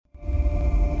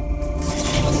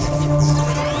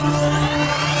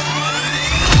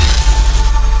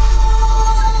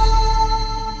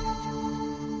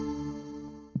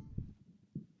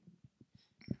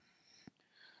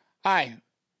Hi,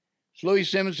 it's Louis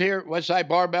Simmons here, Westside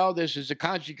Barbell. This is the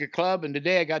Conjugal Club, and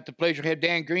today I got the pleasure to have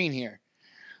Dan Green here.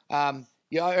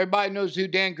 Everybody knows who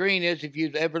Dan Green is if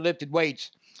you've ever lifted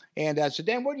weights. And so,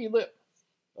 Dan, where do you live?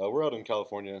 We're out in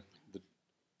California.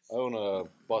 I own a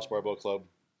Boss Barbell Club,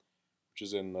 which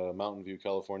is in Mountain View,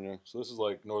 California. So this is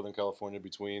like Northern California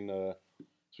it's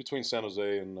between San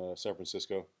Jose and San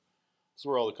Francisco. This is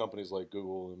where all the companies like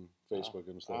Google and Facebook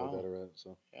and stuff like that are at.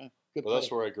 So, Yeah, good but that's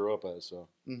place. where I grew up at. So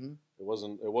Mm-hmm. it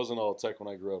wasn't all tech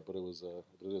when I grew up, but it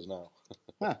is now.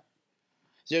 Huh.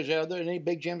 Are there any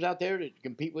big gyms out there that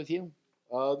compete with you?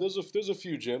 There's a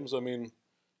few gyms. I mean,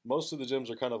 most of the gyms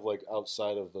are kind of like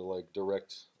outside of the like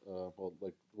direct,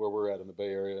 like where we're at in the Bay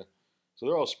Area. So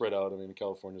they're all spread out. I mean,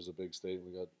 California's a big state.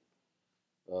 We got,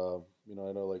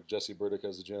 I know like Jesse Burdick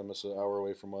has a gym that's an hour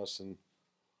away from us, and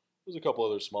there's a couple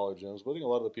other smaller gyms. But I think a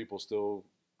lot of the people still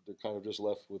they're kind of just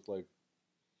left with like,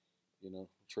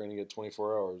 training at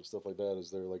 24 hours and stuff like that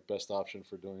is their like best option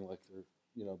for doing like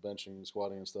their, benching and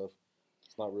squatting and stuff.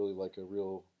 It's not really like a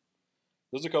real.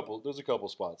 There's a couple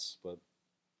spots, but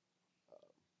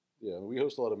yeah, we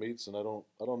host a lot of meets, and I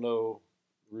don't know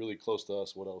really close to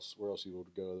us where else you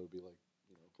would go that would be like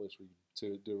a place where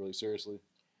you to do it really seriously.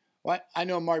 Well, I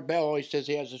know Mark Bell always says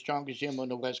he has the strongest gym on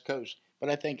the West Coast, but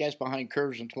I think that's behind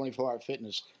Curves and 24 Hour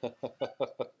Fitness.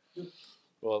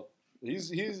 Well,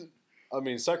 he's I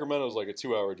mean Sacramento's like a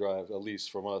 2 hour drive at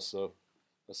least from us, so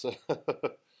that's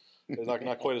it's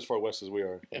not quite as far west as we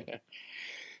are.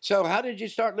 So, how did you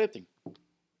start lifting?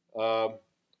 Um,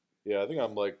 yeah, I think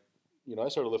I'm like I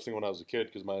started lifting when I was a kid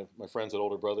because my friends had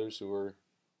older brothers who were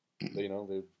they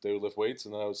would lift weights,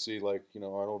 and then I would see like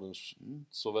Arnold and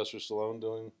Sylvester Stallone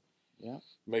doing Yeah.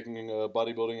 making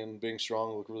bodybuilding and being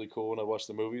strong look really cool when I watched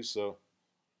the movies. So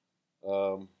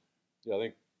yeah, I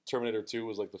think Terminator 2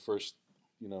 was like the first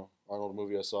Arnold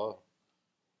movie I saw,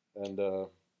 and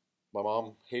my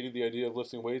mom hated the idea of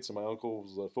lifting weights, and my uncle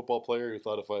was a football player who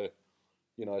thought if I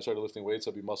started lifting weights,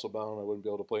 I'd be muscle bound and I wouldn't be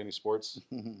able to play any sports.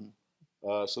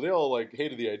 So they all like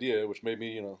hated the idea, which made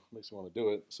me makes me want to do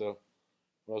it. So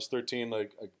when I was 13,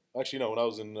 like actually no, when I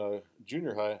was in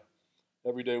junior high,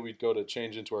 every day we'd go to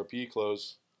change into our PE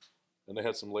clothes, and they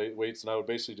had some late weights, and I would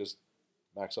basically just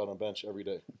max out on bench every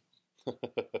day.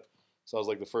 So I was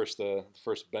like the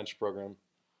first bench program,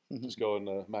 just go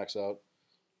and max out.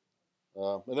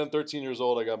 And then 13 years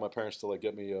old, I got my parents to like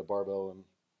get me a barbell,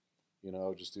 and I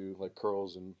would just do like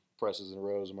curls and presses and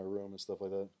rows in my room and stuff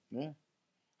like that. Yeah.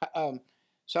 Um,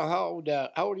 so how old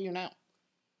are you now?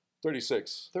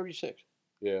 36. 36.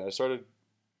 Yeah, I started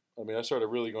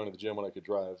really going to the gym when I could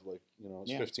drive. Like, I was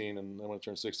Yeah. 15, and then when I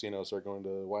turned 16, I started going to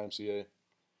YMCA.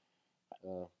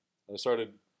 And I started,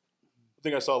 I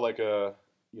think I saw like a,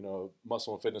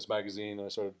 Muscle and Fitness magazine, and I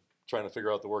started trying to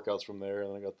figure out the workouts from there.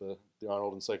 And I got the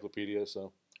Arnold Encyclopedia.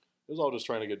 So it was all just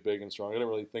trying to get big and strong. I didn't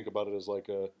really think about it as like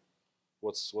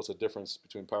what's a difference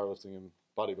between powerlifting and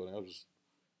bodybuilding. I was just,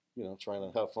 trying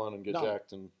to have fun and get No,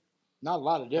 jacked. And not a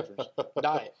lot of difference.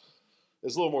 Diet.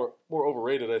 it's a little more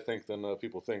overrated, I think, than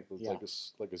people think. It's Yeah.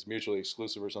 like it's mutually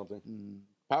exclusive or something.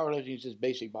 Powerlifting is just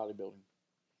basic bodybuilding.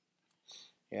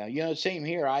 Yeah, same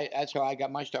here. That's how I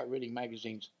got my start reading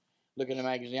magazines. Looking at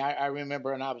magazines. I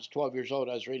remember when I was 12 years old,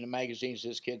 I was reading magazines at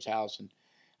this kid's house, and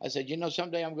I said,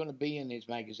 someday I'm going to be in these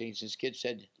magazines. This kid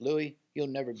said, Louis, you'll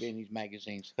never be in these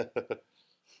magazines.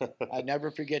 I never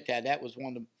forget that. That was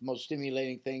one of the most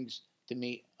stimulating things to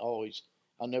me always.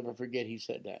 I'll never forget he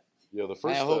said that. Yeah, the And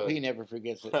I first. hope he never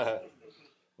forgets it.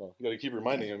 Well, you got to keep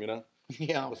reminding him,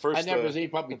 Yeah, The I first. never he's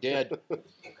probably dead.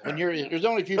 When there's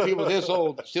only a few people this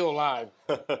old still alive.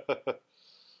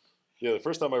 Yeah, the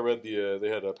first time I read they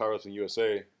had Powerlifting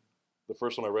USA. The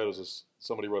first one I read was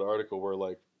somebody wrote an article where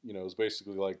like it was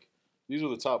basically like these are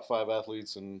the top 5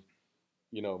 athletes in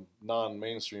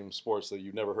non-mainstream sports that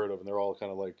you've never heard of, and they're all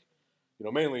kind of like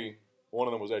mainly one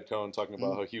of them was Ed Cohn talking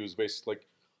about how he was basically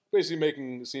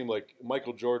making it seem like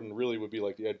Michael Jordan really would be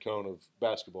like the Ed Cohn of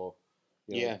basketball.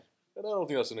 Yeah, And I don't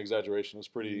think that's an exaggeration. It's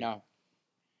pretty, no,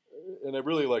 and it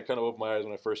really like kind of opened my eyes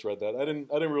when I first read that. I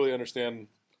didn't really understand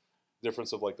the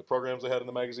difference of like the programs they had in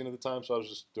the magazine at the time, so I was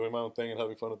just doing my own thing and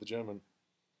having fun at the gym. And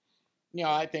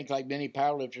I think like many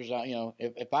powerlifters,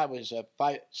 if I was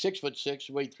 6'6",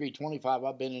 weighed 325,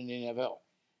 I've been in the NFL.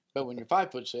 But when you're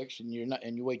 5'6" and you're not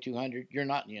and you weigh 200, you're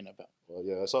not in the NFL. well,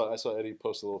 yeah, I saw Eddie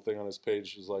post a little thing on his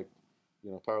page. It's like,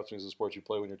 powerlifting is a sport you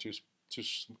play when you're too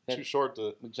too short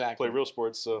to play Exactly. real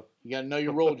sports. So You got to know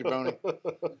your role, jabroni.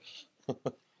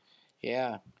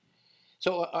 Yeah.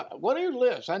 So what are your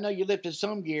lifts? I know you lifted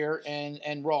some gear and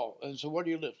raw. And so what are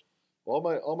your lifts?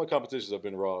 all my competitions have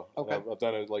been raw. Okay. I've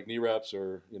done it like knee wraps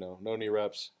or no knee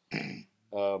wraps.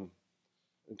 Um,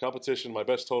 in competition, my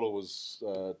best total was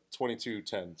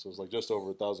 2210, so it was like just over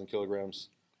 1,000 kilograms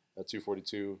at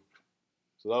 242.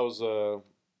 So that was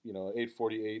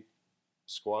 848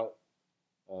 squat,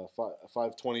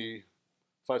 520,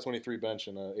 523 bench,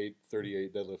 and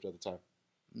 838 deadlift at the time.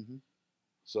 Mm-hmm.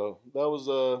 So that was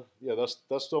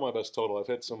that's still my best total. I've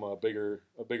hit some bigger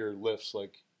lifts,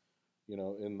 like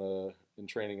in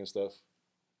training and stuff.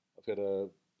 I've hit a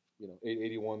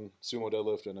 881 sumo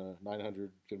deadlift and a 900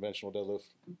 conventional deadlift.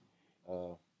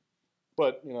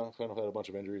 But I've kind of had a bunch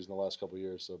of injuries in the last couple of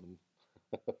years, so I've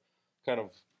been kind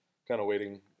of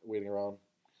waiting around.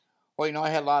 Well, I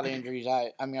had a lot of injuries.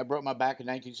 I broke my back in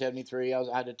 1973.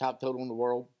 I had the top total in the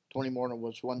world. 20 Moore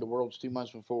was won the world's 2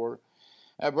 months before.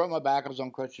 I broke my back. I was on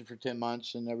crutches for 10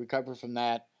 months, and I recovered from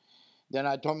that. Then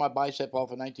I tore my bicep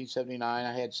off in 1979.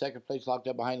 I had second place locked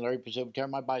up behind Larry Pacific, tear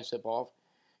my bicep off.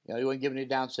 He wasn't giving me a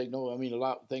down signal. I mean, a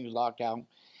lot of things locked out.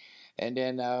 And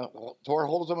then tore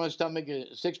holes in my stomach.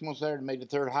 6 months later, made the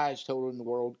third highest total in the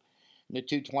world in the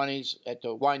 220s at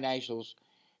the Y Nationals,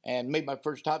 and made my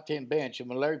first top 10 bench. And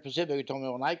when Larry Pacific told me,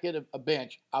 when I get a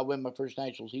bench, I'll win my first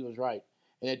Nationals, he was right.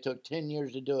 And it took 10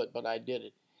 years to do it, but I did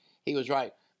it. He was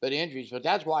right. But injuries, but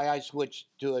that's why I switched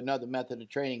to another method of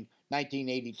training,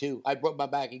 1982. I broke my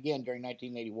back again during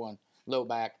 1981, low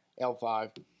back, L5.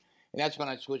 And that's when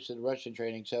I switched to the Russian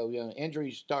training. So,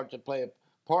 injuries start to play a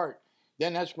part.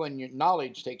 Then that's when your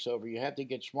knowledge takes over. You have to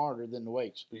get smarter than the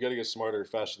weights. You got to get smarter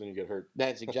faster than you get hurt.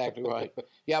 That's exactly right.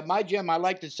 Yeah, my gym, I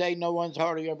like to say no one's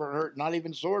hardly ever hurt, not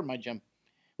even sore in my gym.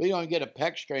 We don't get a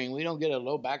pec strain. We don't get a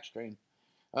low back strain.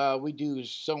 We do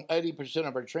 80%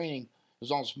 of our training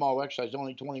is on small exercise,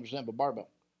 only 20% of a barbell.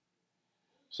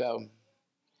 So,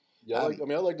 yeah, I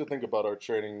like to think about our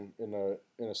training in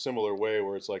a similar way,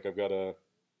 where it's like I've got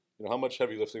how much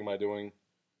heavy lifting am I doing?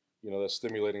 That's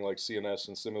stimulating like CNS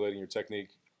and stimulating your technique.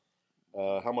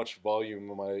 How much volume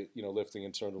am I, lifting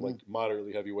in terms of like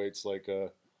moderately heavy weights, like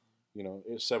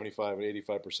 75 and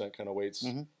 85% kind of weights.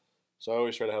 Mm-hmm. So I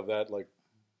always try to have that, like,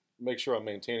 make sure I'm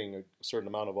maintaining a certain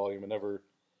amount of volume and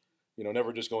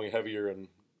never just going heavier and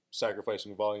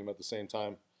sacrificing volume at the same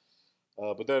time.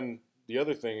 But then the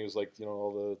other thing is like,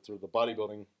 all the sort of the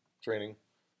bodybuilding training,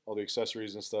 all the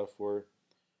accessories and stuff where,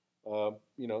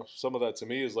 some of that to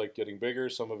me is like getting bigger.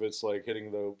 Some of it's like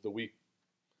hitting the weak.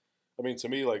 I mean, to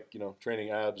me, like, training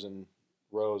abs and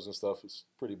rows and stuff is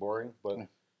pretty boring, but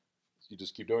you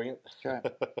just keep doing it. Sure.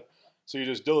 So you're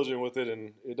just diligent with it,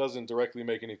 and it doesn't directly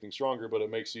make anything stronger, but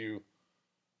it makes you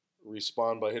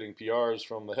respond by hitting PRs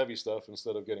from the heavy stuff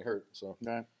instead of getting hurt. So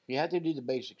right. You have to do the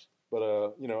basics. But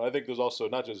I think there's also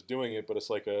not just doing it, but it's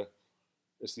like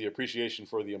it's the appreciation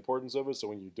for the importance of it. So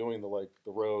when you're doing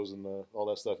the rows and all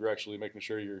that stuff, you're actually making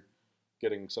sure you're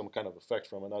getting some kind of effect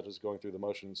from it, not just going through the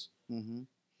motions. Mm-hmm.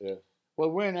 Yeah. Well,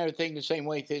 we're in everything the same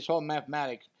way. It's all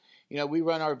mathematics. We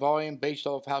run our volume based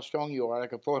off how strong you are.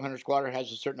 Like a 400 squatter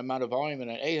has a certain amount of volume,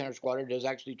 and an 800 squatter does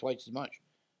actually twice as much.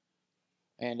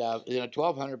 And a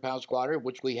 1,200-pound squatter,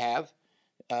 which we have,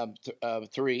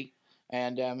 3,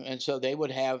 and so they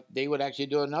would actually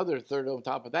do another third on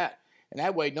top of that. And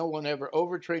that way, no one ever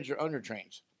overtrains or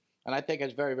undertrains. And I think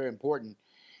that's very, very important.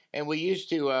 And we used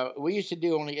to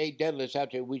do only 8 deadlifts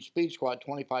after we speed squat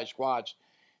 25 squats,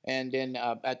 and then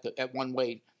at one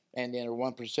weight, and then or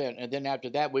 1%. And then after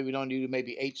that, we would only do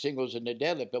maybe 8 singles in the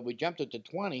deadlift, but we jumped it to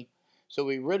 20. So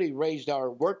we really raised our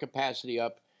work capacity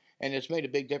up, and it's made a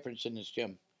big difference in this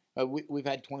gym. We've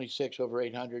had 26 over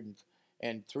 800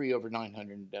 and 3 over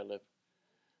 900 in deadlift.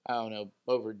 I don't know,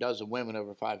 over a dozen women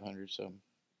over 500. So.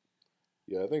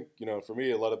 Yeah, I think, for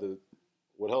me, a lot of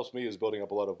what helps me is building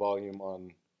up a lot of volume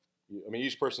on,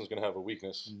 each person's going to have a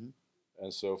weakness. Mm-hmm.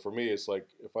 And so for me, it's like,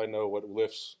 if I know what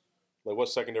lifts, like what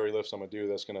secondary lifts I'm going to do,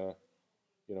 that's going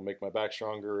to, make my back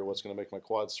stronger, or what's going to make my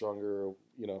quads stronger, or,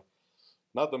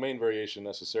 not the main variation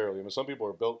necessarily. Some people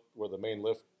are built where the main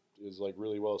lift is like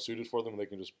really well suited for them. They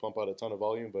can just pump out a ton of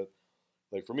volume. But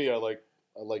like for me, I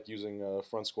like using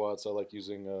front squats. I like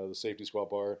using the safety squat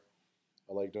bar.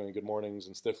 I like doing good mornings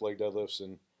and stiff leg deadlifts,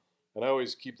 and I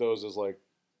always keep those as like,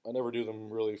 I never do them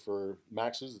really for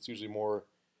maxes. It's usually more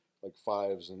like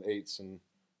 5s and 8s, and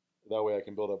that way I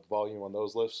can build up volume on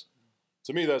those lifts.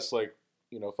 To me, that's like,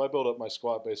 if I build up my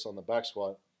squat based on the back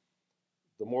squat,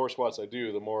 the more squats I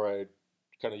do, the more I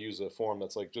kind of use a form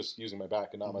that's like just using my back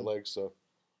and not my legs. So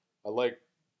I like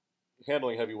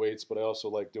handling heavy weights, but I also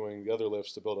like doing the other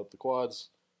lifts to build up the quads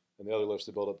and the other lifts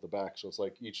to build up the back. So it's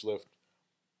like each lift,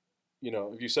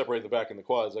 if you separate the back and the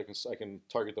quads, I can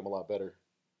target them a lot better.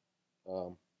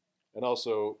 And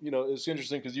also, it's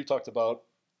interesting because you talked about,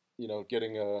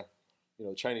 getting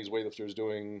Chinese weightlifters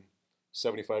doing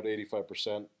 75 to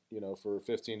 85%, for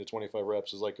 15 to 25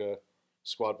 reps is like a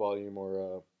squat volume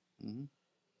or Hmm.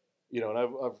 and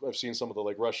I've seen some of the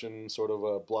like Russian sort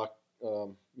of block,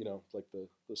 like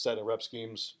the set and rep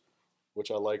schemes,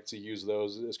 which I like to use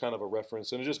those as kind of a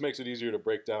reference, and it just makes it easier to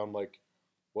break down like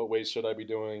what weights should I be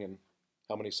doing and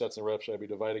how many sets and reps should I be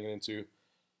dividing it into,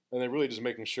 and then really just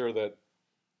making sure that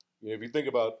if you think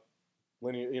about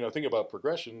linear, think about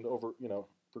progression over,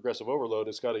 progressive overload,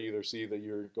 it's got to either see that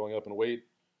you're going up in weight,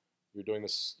 you're doing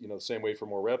this, the same weight for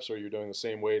more reps, or you're doing the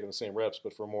same weight and the same reps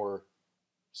but for more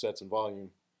sets and volume.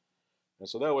 And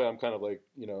so that way I'm kind of like,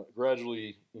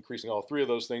 gradually increasing all three of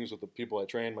those things with the people I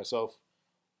train myself,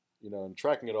 and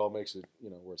tracking it all makes it,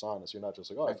 where it's honest. You're not just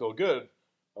like, oh, I Right. feel good.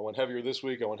 I went heavier this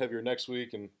week. I went heavier next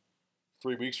week. And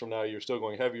 3 weeks from now, you're still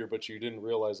going heavier, but you didn't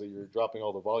realize that you're dropping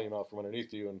all the volume out from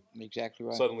underneath you. And Exactly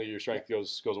right. suddenly your strength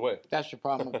goes away. That's the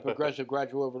problem with progressive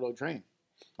gradual overload training.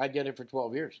 I did it for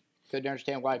 12 years. Couldn't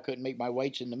understand why I couldn't make my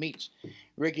weights in the meets.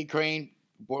 Ricky Crane,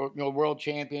 world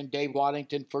champion. Dave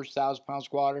Waddington, first 1,000-pound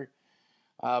squatter.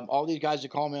 All these guys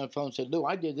that called me on the phone and said, Lou,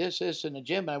 I did this in the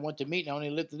gym, and I went to meet, and I only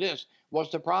lifted this.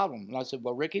 What's the problem? And I said,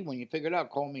 well, Ricky, when you figure it out,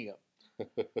 call me up.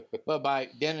 But by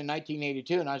then in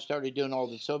 1982, and I started doing all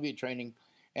the Soviet training,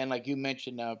 and like you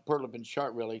mentioned, Perlipin's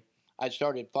chart, really, I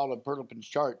started following Perlipin's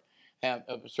chart, a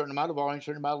certain amount of volume,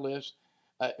 certain amount of lifts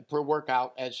per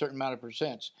workout at a certain amount of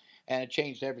percents. And it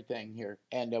changed everything here.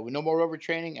 And with no more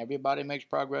overtraining, everybody makes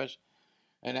progress.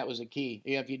 And that was the key.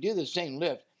 If you do the same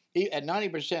lift, at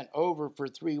 90% over for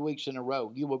 3 weeks in a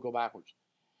row, you will go backwards.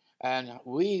 And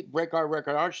we break our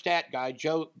record. Our stat guy,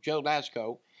 Joe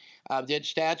Lasco, did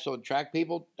stats on track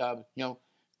people,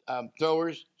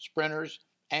 throwers, sprinters,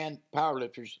 and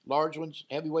powerlifters, large ones,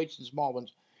 heavyweights, and small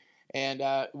ones. And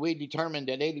we determined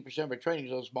that 80% of our training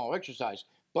is on small exercise.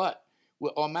 But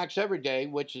on Max Every Day,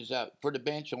 which is for the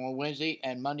bench on Wednesday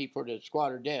and Monday for the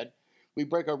squat or dead, we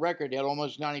break our record at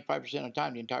almost 95% of the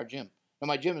time, the entire gym. Now,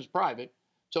 my gym is private.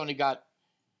 It's only got,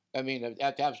 at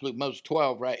the absolute most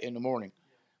 12 right in the morning.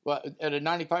 But at a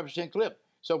 95% clip.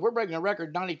 So if we're breaking a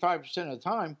record 95% of the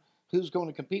time, who's going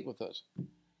to compete with us?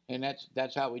 And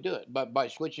that's how we do it. But by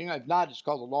switching, if not, it's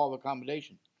called the law of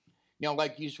accommodation.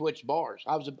 Like you switch bars.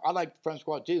 I like the front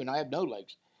squat too, and I have no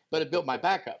legs, but it built my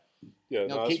back up. Yeah,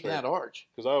 no, that's Keeping fair. that arch.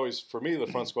 Because for me, the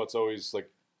front squat's always like,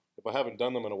 if I haven't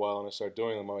done them in a while and I start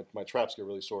doing them, my traps get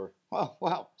really sore. Oh,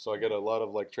 wow. So I get a lot of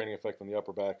like training effect on the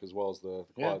upper back as well as the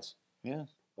quads. Yeah.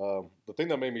 The thing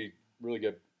that made me really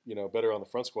get better on the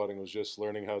front squatting was just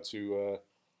learning how to,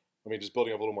 just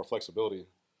building up a little more flexibility.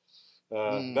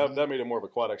 That made it more of a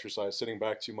quad exercise, sitting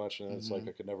back too much, and it's like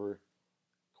I could never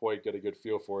quite get a good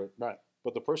feel for it. Right.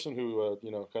 But the person who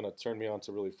kind of turned me on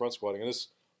to really front squatting, and this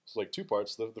is like two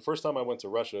parts. The first time I went to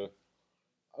Russia,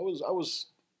 I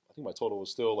think my total was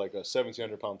still like a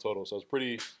 1,700-pound total, so I was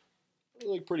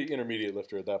pretty intermediate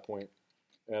lifter at that point.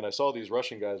 And I saw these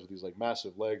Russian guys with these like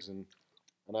massive legs, and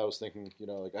I was thinking,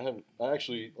 I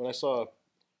actually when I saw,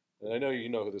 and I know you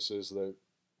know who this is, the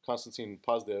Konstantin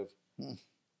Pozdev. It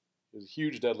was a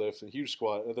huge deadlift and huge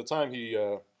squat. At the time, he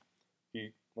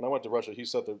when I went to Russia, he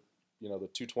set the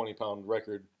 220-pound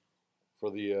record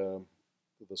for the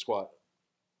squat.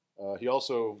 He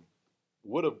also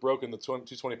would have broken the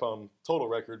 220-pound total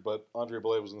record, but Andrei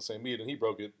Belev was in the same meet, and he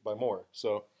broke it by more.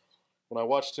 So when I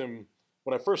watched him,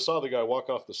 when I first saw the guy walk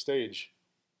off the stage,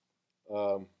 he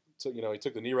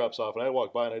took the knee wraps off, and I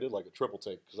walked by, and I did like a triple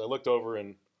take, because I looked over,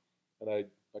 and I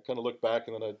kind of looked back,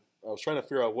 and then I was trying to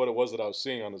figure out what it was that I was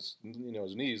seeing on his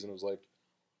his knees, and it was like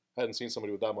I hadn't seen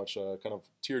somebody with that much kind of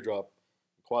teardrop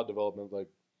quad development, like.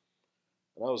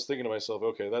 And I was thinking to myself,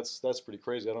 okay, that's pretty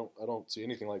crazy. I don't see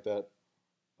anything like that.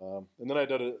 And then I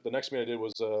did the next meet I did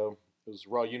was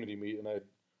Raw Unity meet, and this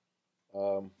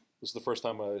was the first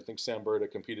time I think Sam Bird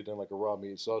had competed in like a Raw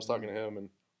meet. So I was talking to him, and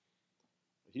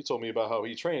he told me about how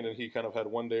he trained, and he kind of had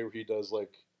one day where he does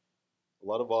like a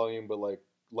lot of volume, but like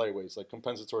light weights, like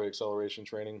compensatory acceleration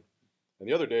training, and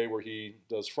the other day where he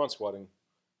does front squatting,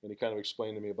 and he kind of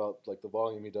explained to me about like the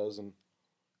volume he does, and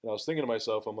I was thinking to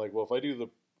myself, I'm like, well, if I do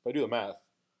the math,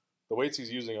 the weights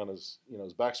he's using on his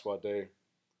his back squat day,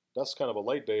 that's kind of a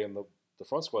light day, and the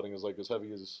front squatting is like as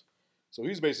heavy as. So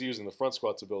he's basically using the front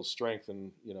squat to build strength,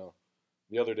 and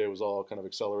the other day was all kind of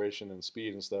acceleration and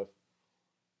speed and stuff.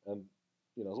 And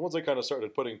once I kind of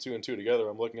started putting two and two together,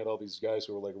 I'm looking at all these guys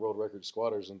who are like world record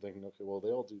squatters and thinking, okay, well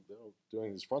they're all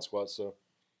doing these front squats, so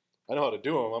I know how to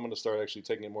do them. I'm going to start actually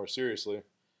taking it more seriously.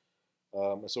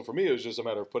 So for me, it was just a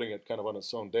matter of putting it kind of on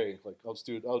its own day. Like I'll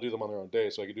do them on their own day,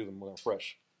 so I can do them when I'm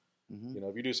fresh. Mm-hmm.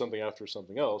 If you do something after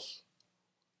something else,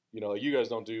 like you guys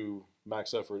don't do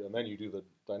max effort and then you do the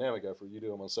dynamic effort. You do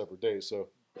them on separate days. So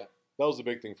Yeah. that was the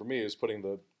big thing for me, is putting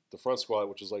the front squat,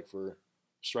 which is like for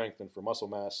strength and for muscle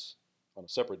mass, on a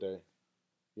separate day.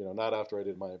 You know, not after I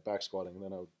did my back squatting, and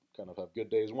then I would kind of have good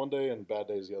days one day and bad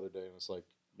days the other day. And it's like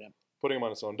Yeah. putting them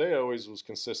on its own day. I always was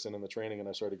consistent in the training, and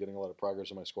I started getting a lot of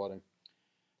progress in my squatting.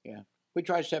 Yeah. We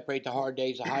try to separate the hard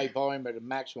days, the high volume, or the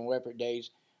maximum effort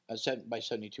days by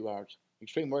 72 hours.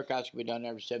 Extreme workouts can be done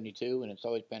every 72, and it's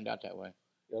always panned out that way.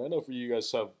 And I know for you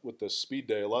guys have with the speed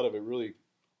day, a lot of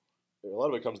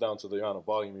it comes down to the amount of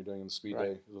volume you're doing in the speed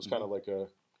Right. day. It was kind of like a,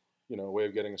 way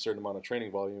of getting a certain amount of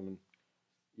training volume, and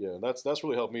yeah, that's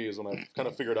really helped me is when I've kind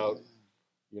of figured out,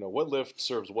 what lift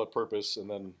serves what purpose, and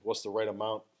then what's the right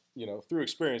amount. Through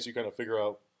experience, you kind of figure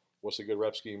out what's a good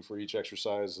rep scheme for each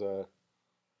exercise.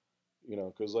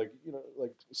 Because like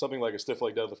something like a stiff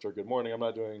leg deadlift or good morning, I'm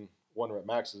not doing 1 rep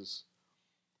maxes.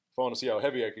 If I want to see how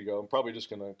heavy I could go, I'm probably just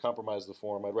going to compromise the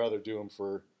form. I'd rather do them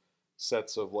for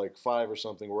sets of like 5 or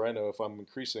something, where I know if I'm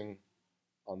increasing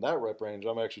on that rep range,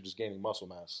 I'm actually just gaining muscle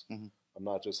mass. Mm-hmm. I'm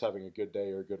not just having a good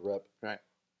day or a good rep. Right.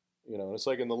 And it's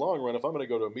like in the long run, if I'm going to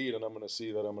go to a meet and I'm going to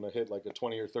see that I'm going to hit like a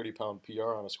 20 or 30 pound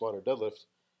PR on a squat or deadlift,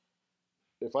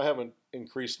 if I haven't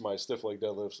increased my stiff leg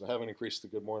deadlifts and haven't increased the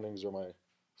good mornings or my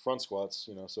front squats,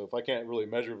 so if I can't really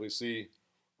measurably see,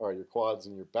 all right, your quads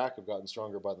and your back have gotten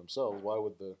stronger by themselves, why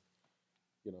would the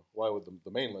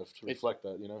main lift reflect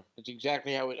that? It's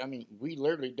exactly how we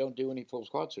literally don't do any full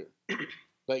squats here.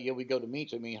 But yeah, we go to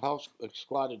meets. Hall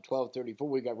squatted 1234.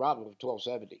 We got robbed with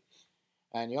 1270.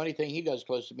 And the only thing he does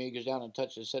close to me, he goes down and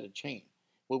touches a set of chain.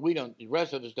 Well, we don't. The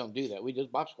rest of us don't do that. We just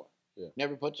box squat. Yeah.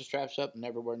 Never put the straps up.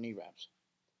 Never wear knee wraps.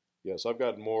 Yeah, so I've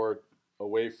gotten more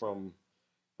away from.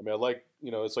 I like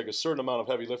it's like a certain amount of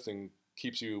heavy lifting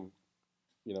keeps you,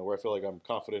 where I feel like I'm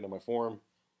confident in my form,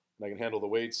 and I can handle the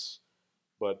weights.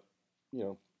 But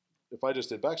if I just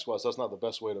did back squats, that's not the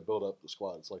best way to build up the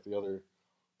squat. It's like the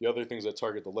other things that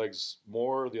target the legs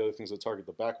more, the other things that target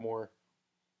the back more.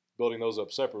 Building those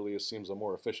up separately, it seems a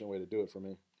more efficient way to do it for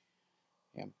me.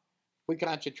 Yeah, we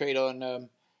concentrate on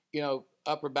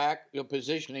upper back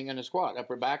positioning in the squat,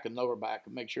 upper back and lower back,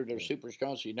 and make sure they're super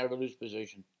strong so you never lose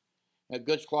position. A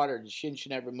good squatter, the shin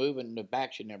should never move and the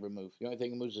back should never move. The only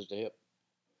thing that moves is the hip.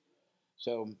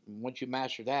 So once you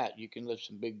master that, you can lift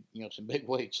some big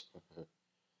weights.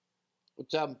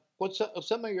 What's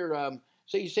some of your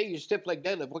so you say you stiff leg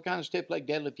deadlift? What kind of stiff leg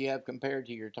deadlift do you have compared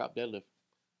to your top deadlift?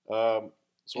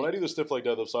 So when I do the stiff leg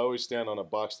deadlifts, I always stand on a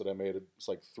box that I made. It's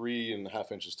like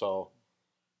 3.5 inches tall,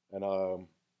 and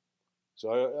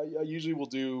so I usually will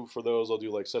do for those. I'll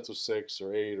do like sets of 6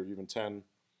 or 8 or even 10.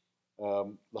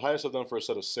 The highest I've done for a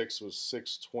set of 6 was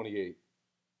 628,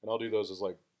 and I'll do those as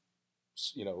like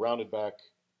rounded back,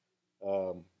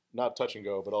 not touch and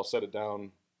go, but I'll set it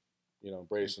down,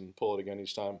 brace and pull it again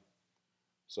each time.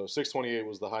 So 628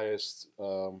 was the highest.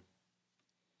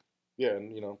 Yeah,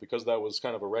 and because that was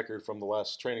kind of a record from the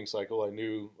last training cycle, I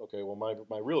knew, okay, well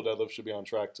my real deadlift should be on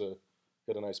track to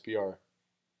hit a nice PR.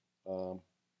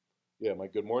 Yeah, my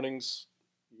good mornings,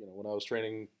 when I was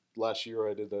training last year,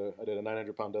 I did a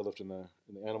 900-pound deadlift in the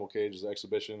animal cage as an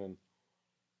exhibition,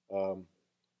 and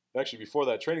actually before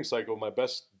that training cycle, my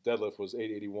best deadlift was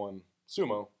 881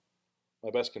 sumo.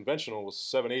 My best conventional was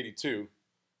 782.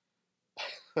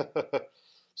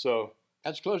 So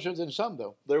that's closer than some,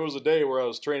 though. There was a day where I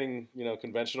was training,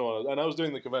 conventional, and I was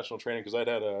doing the conventional training because I'd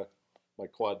had my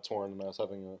quad torn and I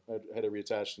had it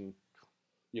reattached, and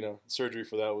surgery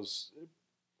for that was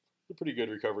a pretty good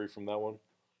recovery from that one.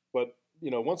 But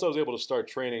once I was able to start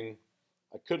training,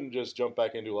 I couldn't just jump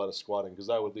back into a lot of squatting because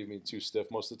that would leave me too stiff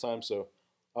most of the time. So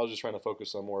I was just trying to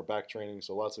focus on more back training,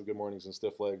 so lots of good mornings and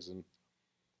stiff legs, and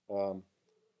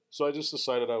so I just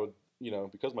decided I would,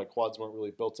 because my quads weren't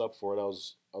really built up for it, I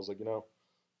was like,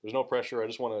 there's no pressure. I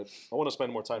want to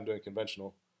spend more time doing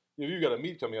conventional. If you've got a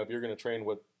meet coming up, you're going to train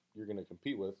what you're going to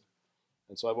compete with,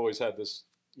 and so I've always had this,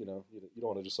 you don't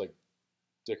want to just like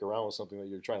dick around with something that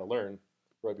you're trying to learn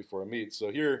right before a meet.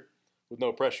 So here, with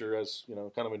no pressure, as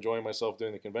kind of enjoying myself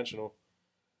doing the conventional.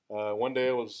 One day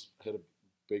I hit a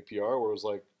big PR where it was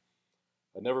like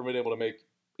I'd never been able to make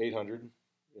 800.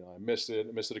 I missed it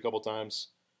a couple times.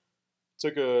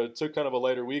 Took kind of a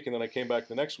lighter week, and then I came back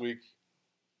the next week,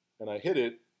 and I hit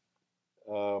it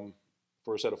for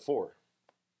a set of 4.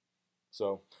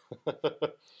 So,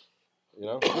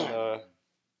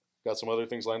 got some other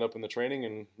things lined up in the training,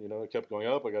 and it kept going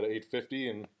up. I got an 850,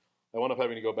 and I wound up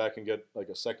having to go back and get like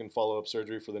a second follow-up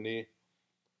surgery for the knee,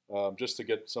 just to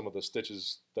get some of the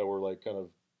stitches that were like kind of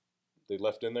they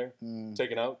left in there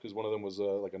taken out, because one of them was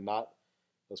like a knot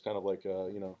that's kind of like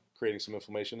creating some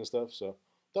inflammation and stuff. So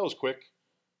that was quick,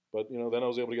 but then I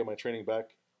was able to get my training back,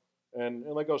 and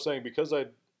like I was saying, because I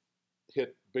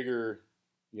hit bigger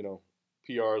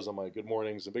PRs on my good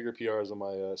mornings and bigger PRs on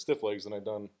my stiff legs than I'd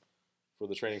done for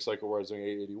the training cycle where I was doing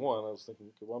 881, I was thinking,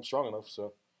 okay, well, I'm strong enough.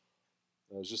 So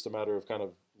it was just a matter of kind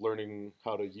of learning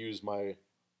how to use my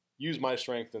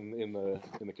strength in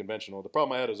the conventional. The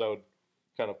problem I had is I would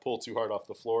kind of pull too hard off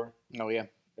the floor, Oh yeah.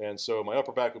 and so my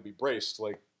upper back would be braced.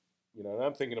 Like, and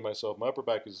I'm thinking to myself, my upper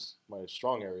back is my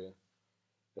strong area.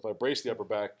 If I brace the upper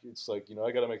back, it's like,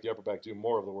 I got to make the upper back do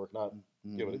more of the work, not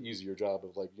give it an easier job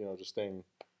of, like, just staying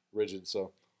rigid.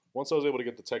 So once I was able to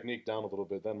get the technique down a little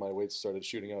bit, then my weights started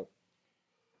shooting up.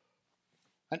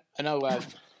 I know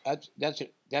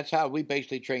that's how we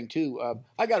basically train too.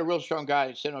 I got a real strong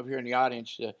guy sitting over here in the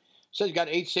audience. Says he got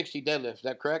 860 deadlift. Is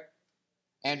that correct,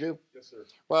 Andrew? Yes, sir.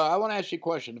 Well, I want to ask you a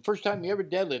question. The first time you ever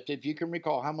deadlifted, if you can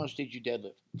recall, how much did you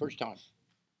deadlift? First time.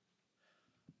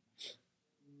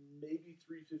 Maybe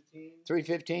 315.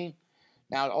 315.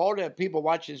 Now, all the people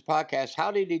watching this podcast,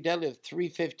 how did he deadlift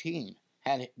 315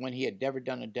 when he had never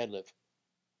done a deadlift,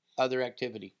 other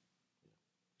activity?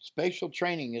 Spatial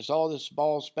training is all the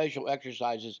small spatial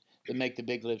exercises that make the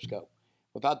big lifts go.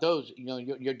 Without those,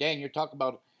 you're Dan. You're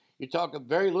talking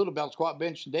very little about squat,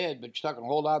 bench, and dead, but you're talking a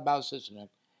whole lot about system.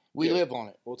 We live on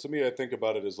it. Well, to me, I think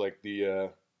about it as like the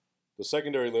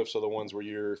secondary lifts are the ones where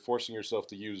you're forcing yourself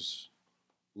to use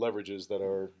leverages that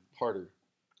are harder.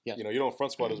 Yes. You don't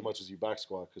front squat as much as you back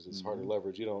squat because it's harder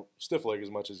leverage. You don't stiff leg as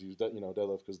much as you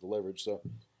deadlift because of the leverage. So,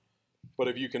 but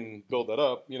if you can build that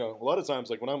up, a lot of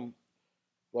times, like when I'm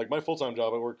like my full-time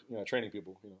job, I work training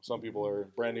people. Some people are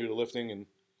brand new to lifting, and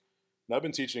I've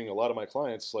been teaching a lot of my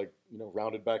clients like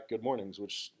rounded back good mornings,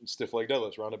 which stiff leg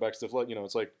deadlifts, rounded back stiff leg.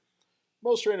 It's like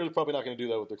most trainers are probably not going to do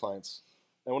that with their clients.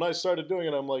 And when I started doing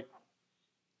it, I'm like,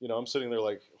 I'm sitting there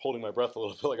like holding my breath a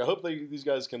little bit. Like I hope these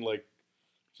guys can like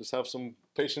just have some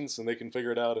patience and they can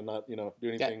figure it out and not do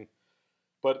anything. Yeah.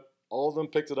 But all of them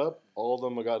picked it up. All of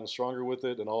them have gotten stronger with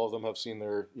it, and all of them have seen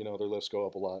their their lifts go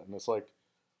up a lot. And it's like,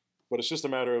 but it's just a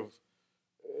matter of,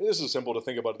 this is simple to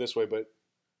think about it this way, but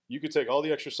you could take all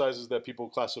the exercises that people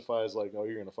classify as like, oh,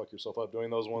 you're going to fuck yourself up doing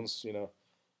those ones,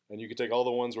 and you could take all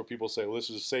the ones where people say, well, this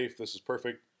is safe, this is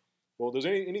perfect. Well, there's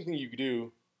anything you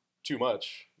do too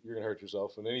much, you're going to hurt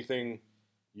yourself. And anything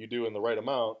you do in the right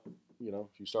amount,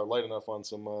 if you start light enough on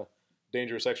some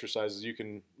dangerous exercises, you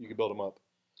can build them up.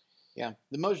 Yeah,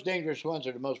 the most dangerous ones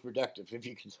are the most productive if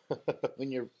you can, when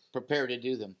you're prepared to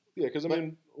do them. Yeah, because I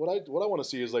mean, what I want to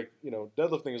see is like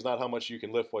deadlifting is not how much you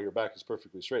can lift while your back is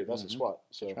perfectly straight. That's a squat.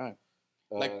 So, that's right.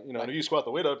 And if you squat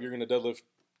the weight up, you're going to deadlift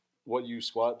what you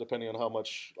squat depending on how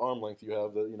much arm length you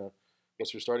have.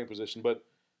 What's your starting position. But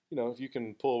if you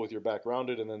can pull with your back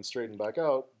rounded and then straighten back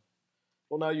out,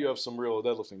 well, now you have some real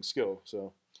deadlifting skill.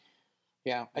 So.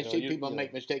 Yeah, I see people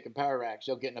make mistaken power racks.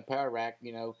 They'll get in a power rack,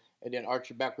 and then arch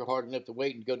your back real hard and lift the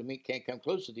weight and go to meet, can't come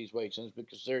close to these weights, and it's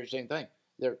because they're the same thing.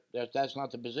 That's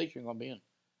not the position you're going to be in.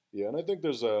 Yeah, and I think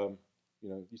there's you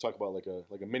talk about like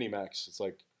a mini max. It's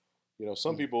like,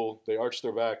 some people, they arch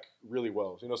their back really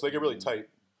well, so they get really tight,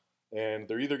 and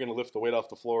they're either going to lift the weight off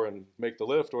the floor and make the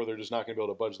lift, or they're just not going to be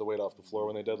able to budge the weight off the floor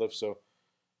when they deadlift. So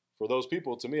for those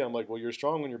people, to me, I'm like, well, you're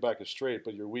strong when your back is straight,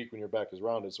 but you're weak when your back is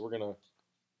rounded. So we're going to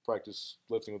practice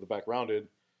lifting with the back rounded.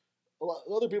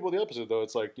 Other people are the opposite, though.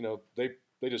 It's like,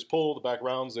 they just pull, the back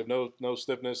rounds, they have no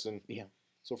stiffness. And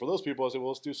so for those people, I say, well,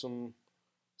 let's do some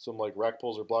like rack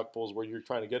pulls or block pulls where you're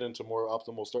trying to get into more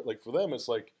optimal start. Like for them, it's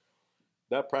like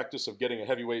that practice of getting a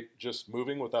heavyweight just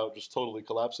moving without just totally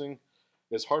collapsing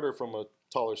is harder from a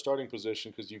taller starting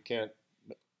position because you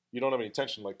don't have any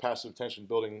tension, like passive tension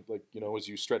building, like, as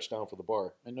you stretch down for the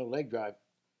bar. And no leg drive.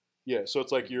 Yeah, so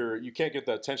it's like you can't get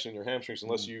that tension in your hamstrings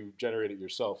unless you generate it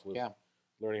yourself with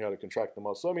learning how to contract the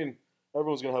muscle. So, I mean,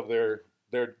 everyone's going to have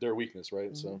their weakness,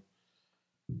 right? So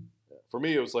for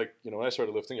me, it was like, when I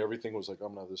started lifting, everything was like, I'm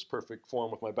going to have this perfect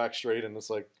form with my back straight. And it's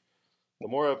like, the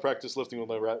more I practice lifting with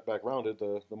my back rounded,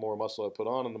 the more muscle I put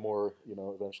on and the more,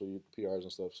 eventually PRs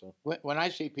and stuff. So when I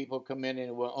see people come in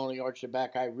and will only arch their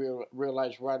back, I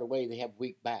realize right away they have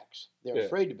weak backs. They're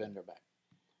afraid to bend their back.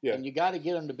 Yeah. And you got to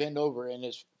get them to bend over, and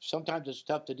sometimes it's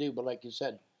tough to do. But like you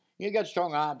said, you got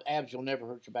strong abs, you'll never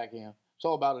hurt your back. It's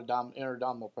all about inner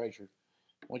abdominal pressure.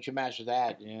 Once you master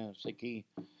that, it's the key.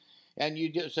 And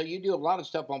you do a lot of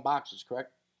stuff on boxes,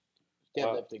 correct?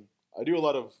 Deadlifting. I do a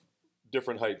lot of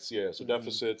different heights, yeah. So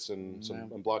deficits and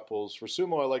and block pulls. For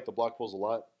sumo, I like the block pulls a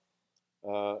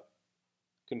lot.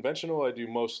 Conventional, I do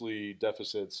mostly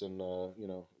deficits and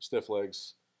stiff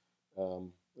legs. I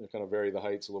kind of vary the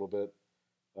heights a little bit.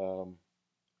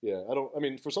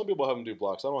 For some people, I have them do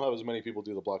blocks. I don't have as many people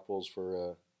do the block pulls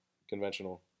for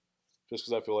conventional, just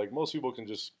because I feel like most people can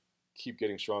just keep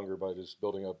getting stronger by just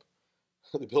building up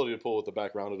the ability to pull with the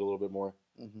back rounded a little bit more.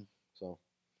 So,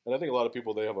 and I think a lot of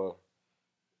people, they have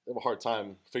have a hard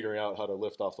time figuring out how to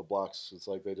lift off the blocks. It's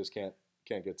like they just can't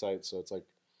get tight. So it's like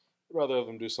I'd rather have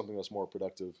them do something that's more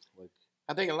productive. Like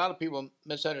I think a lot of people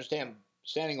misunderstand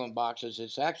standing on boxes.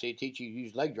 It's actually teach you to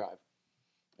use leg drive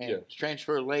and yeah,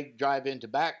 transfer leg drive into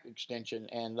back extension,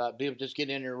 and people just get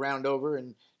in there round over,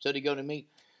 and so they go to me.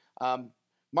 Um,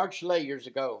 Mark Schley years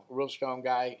ago, a real strong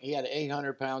guy. He had an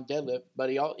 800-pound deadlift, but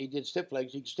he did stiff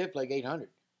legs. He could stiff leg 800.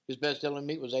 His best deadlift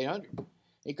meet was 800.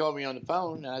 He called me on the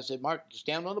phone, and I said, Mark,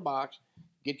 stand on the box,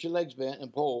 get your legs bent,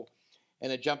 and pull.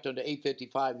 And it jumped into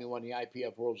 855, and he won the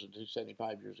IPF Worlds in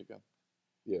 275 years ago.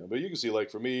 yeah. But you can see like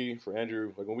for me, for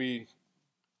Andrew, like when we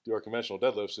do our conventional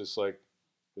deadlifts, it's like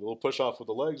a little push off with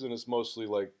the legs, and it's mostly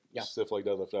like Yeah. stiff leg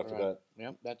deadlift after Right.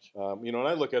 Yeah, that's that. And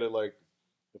I look at it like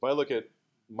if I look at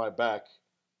my back,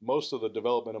 most of the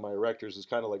development of my erectors is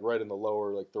kind of like right in the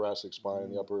lower like thoracic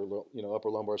spine, the upper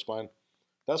lumbar spine.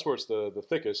 That's where it's the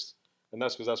thickest, and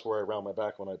that's because that's where I round my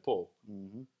back when I pull.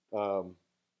 Um,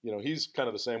 he's kind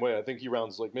of the same way. I think he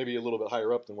rounds like maybe a little bit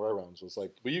higher up than where I round. So it's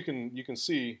like, but you can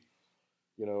see,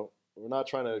 we're not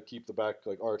trying to keep the back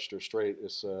like arched or straight.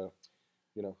 It's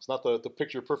it's not the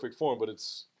picture perfect form, but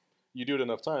it's you do it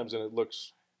enough times and it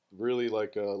looks really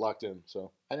like locked in.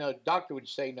 So I know a doctor would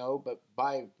say no, but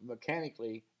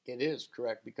biomechanically it is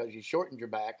correct because you shortened your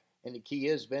back, and the key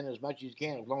is bend as much as you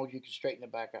can, as long as you can straighten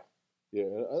it back out. yeah,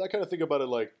 I kind of think about it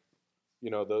like,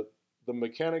 the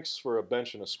mechanics for a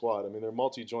bench and a squat. I mean, they're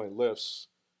multi-joint lifts.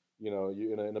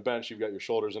 In a bench, you've got your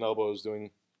shoulders and elbows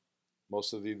doing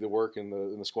most of the work. In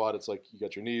the squat, it's like you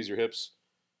got your knees, your hips,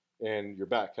 and your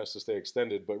back has to stay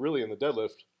extended. But really, in the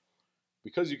deadlift,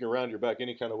 because you can round your back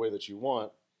any kind of way that you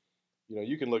want,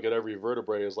 you can look at every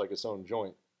vertebrae as like its own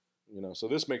joint. So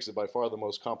this makes it by far the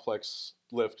most complex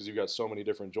lift because you've got so many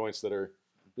different joints that are,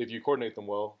 if you coordinate them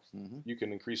well, you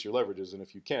can increase your leverages, and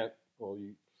if you can't, well,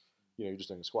 you're just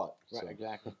doing a squat. Right, So.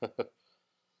 exactly.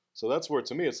 So that's where,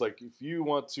 to me, it's like if you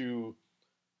want to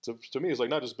me, it's like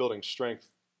not just building strength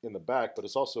in the back, but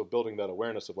it's also building that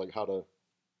awareness of like how to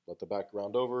let the back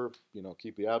round over,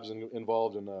 keep the abs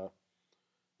involved. And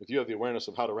if you have the awareness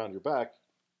of how to round your back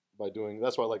by doing,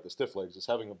 that's why I like the stiff legs, is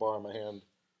having a bar in my hand,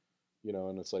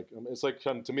 and it's like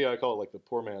kind of, to me, I call it like the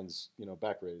poor man's,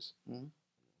 back raise. Mm-hmm.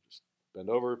 Just bend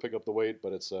over, pick up the weight,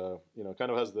 but it's, kind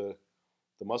of has the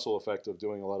muscle effect of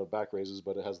doing a lot of back raises,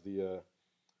 but it has the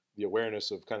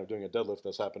awareness of kind of doing a deadlift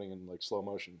that's happening in like slow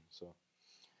motion. So,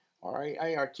 All right,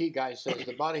 ART guy says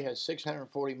the body has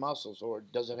 640 muscles, or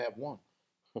does it have one?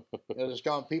 The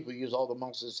strong people use all the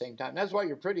muscles at the same time. That's why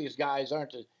your prettiest guys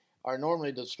are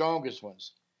normally the strongest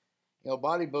ones.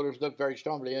 Bodybuilders look very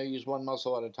strong, but they only use one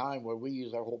muscle at a time, where we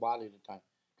use our whole body at a time.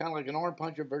 Kind of like an arm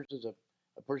puncher versus a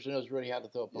person who knows really how to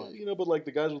throw a punch. yeah, but like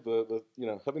the guys with the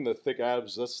having the thick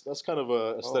abs, that's kind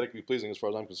of aesthetically pleasing as far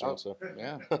as I'm concerned. So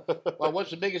yeah. Well,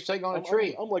 what's the biggest thing on a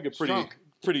tree? I'm like a Strong.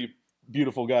 pretty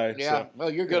beautiful guy. Yeah. So.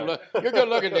 Well, you're good. You're good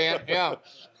looking, Dan. Yeah.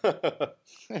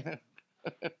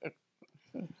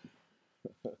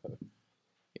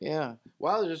 Yeah.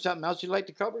 Well, is there something else you'd like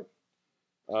to cover?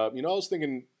 I was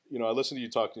thinking, I listened to you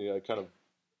talking. I kind of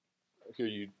hear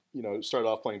you, started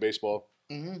off playing baseball.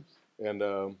 Mm-hmm. And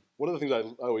one of the things I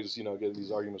always, get in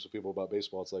these arguments with people about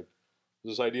baseball, it's like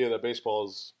this idea that baseball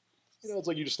is, it's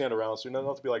like you just stand around, so you're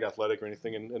not to be like athletic or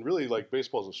anything. And really, like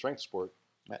baseball is a strength sport.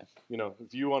 Right.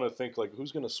 If you want to think like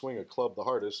who's going to swing a club the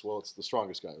hardest, well, it's the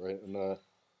strongest guy, right? And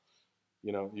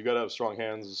you got to have strong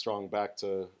hands, a strong back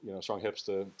to, strong hips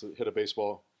to hit a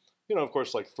baseball. Of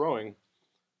course, like throwing.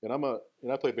 And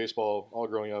I played baseball all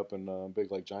growing up, and I'm a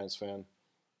big like Giants fan.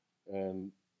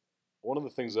 And one of the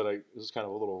things that this is kind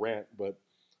of a little rant, but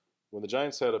when the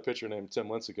Giants had a pitcher named Tim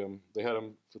Lincecum, they had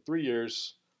him for 3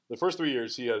 years. The first 3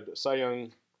 years, he had Cy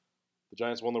Young. The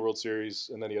Giants won the World Series,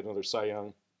 and then he had another Cy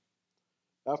Young.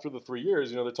 After the 3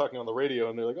 years, they're talking on the radio,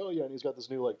 and they're like, "Oh yeah, and he's got this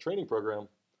new like training program.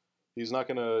 He's not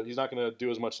gonna do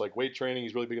as much like weight training.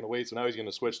 He's really big into weights, so now he's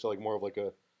gonna switch to like more of like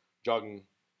a jogging,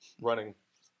 running."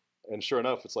 And sure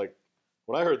enough, it's like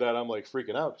when I heard that, I'm like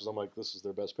freaking out because I'm like, this is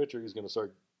their best pitcher. He's gonna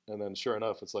start, and then sure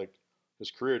enough, it's like his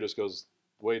career just goes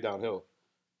way downhill.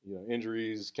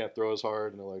 Injuries, can't throw as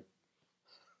hard, and they're like.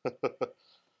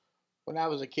 When I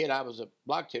was a kid, I was a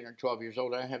block tender, 12 years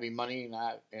old. I didn't have any money,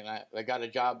 and I got a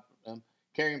job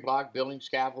carrying block, building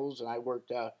scaffolds, and I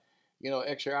worked,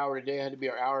 extra hour a day. I had to be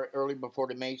an hour early before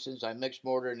the Masons. I mixed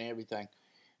mortar and everything.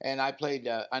 And I played.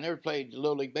 I never played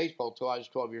Little League baseball until I was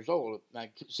 12 years old.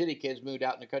 My city kids moved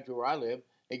out in the country where I live.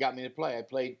 They got me to play. I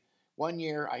played 1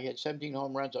 year. I hit 17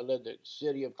 home runs. I led the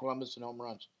city of Columbus in home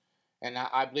runs. And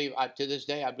I believe, to this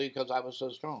day, I believe because I was so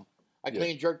strong. I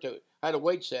clean jerked. I had a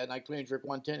weight set, and I clean jerked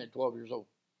 110 at 12 years old.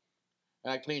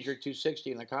 And I clean jerked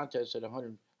 260 in the contest at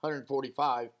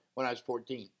 145 when I was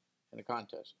 14 in a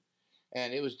contest.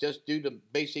 And it was just due to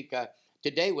basic,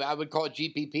 today I would call it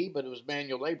GPP, but it was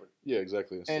manual labor. Yeah,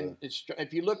 exactly. And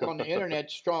if you look on the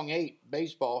internet, Strong 8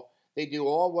 baseball, they do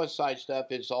all West Side stuff.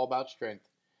 It's all about strength.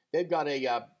 They've got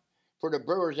for the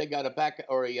Brewers, they got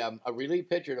a relief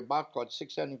pitcher at a box called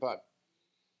 675.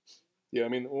 Yeah, I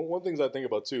mean, one of the things I think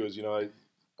about too is, I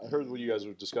heard what you guys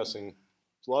were discussing.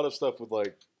 There's a lot of stuff with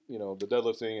like, the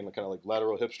deadlifting and the kind of like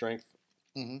lateral hip strength.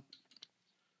 Mm-hmm.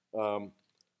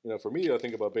 For me, I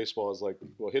think about baseball as like,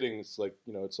 well, hitting, it's like,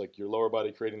 it's like your lower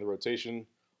body creating the rotation,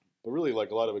 but really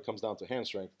like a lot of it comes down to hand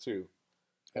strength too.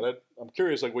 And I'm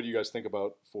curious, like, what do you guys think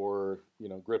about for,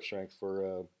 grip strength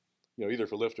for, either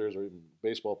for lifters or even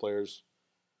baseball players?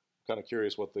 Kind of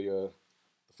curious what the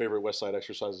favorite West Side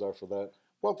exercises are for that.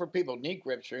 Well, for people who need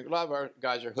grip strength, a lot of our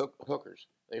guys are hookers.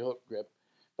 They hook grip.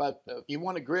 But if you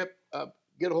want to grip,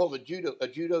 get a hold of a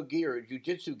judo gi or a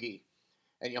jiu-jitsu gi.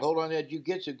 And you hold on to that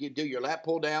jiu-jitsu gi, do your lat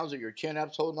pull downs or your chin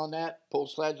ups holding on that, pull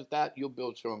sleds with that, you'll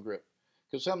build strong grip.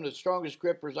 Because some of the strongest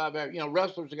grippers I've ever,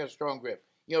 wrestlers have got strong grip.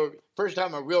 First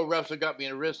time a real wrestler got me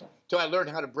in a wrist, so I learned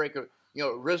how to break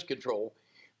wrist control.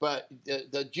 But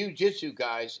the jiu-jitsu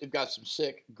guys have got some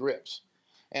sick grips.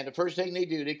 And the first thing they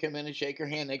do, they come in and shake your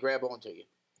hand, they grab onto you.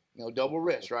 Double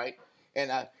wrist, right?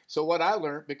 And so what I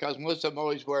learned, because most of them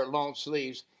always wear long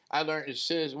sleeves, I learned as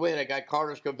soon as I got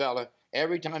Carlos Cavella,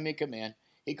 every time he come in,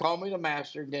 he called me the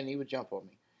master, and then he would jump on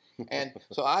me. And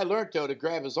so I learned, though, to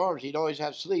grab his arms. He'd always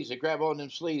have sleeves. To grab on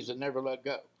them sleeves and never let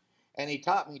go. And he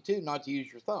taught me, too, not to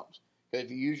use your thumbs. Because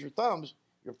if you use your thumbs,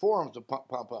 your forearms will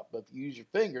pump up. But if you use your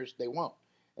fingers, they won't.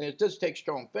 And it does take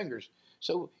strong fingers.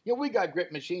 So, we got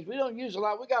grip machines. We don't use a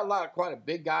lot. We got quite a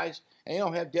big guys, and they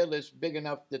don't have deadlifts big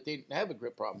enough that they have a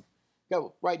grip problem.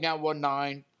 Go right now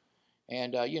 1.9.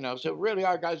 And, so really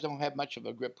our guys don't have much of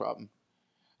a grip problem.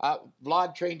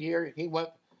 Vlad trained here. He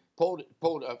pulled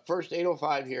a first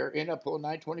 805 here, ended up pulling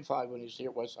 925 when he was here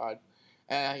at West Side.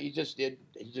 He just did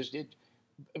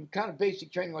kind of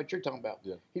basic training like you're talking about.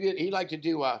 Yeah. He liked to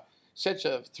do sets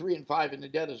of 3 and 5 in the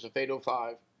deadlifts of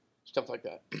 805, stuff like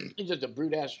that. He's just a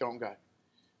brute ass strong guy.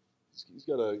 He's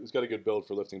got a good build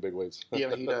for lifting big weights.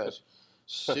 Yeah, he does.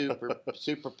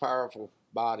 Super powerful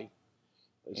body.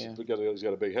 He's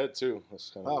got a big head too.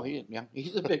 That's kind of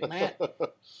he's a big man.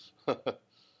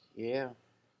 Yeah.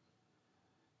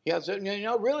 Yeah, so,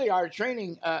 really our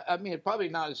training, it's probably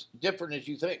not as different as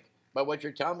you think. But what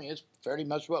you're telling me is fairly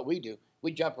much what we do.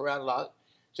 We jump around a lot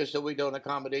just so we don't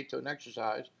accommodate to an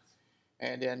exercise.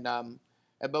 And then,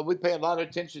 but we pay a lot of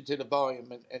attention to the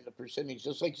volume and the percentage.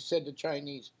 Just like you said, the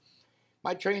Chinese.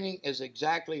 My training is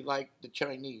exactly like the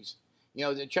Chinese.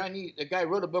 The guy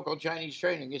wrote a book on Chinese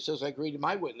training. It's just like reading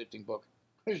my weightlifting book.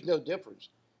 There's no difference,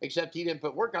 except he didn't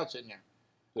put workouts in there.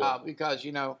 Yeah. Because,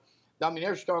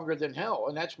 they're stronger than hell,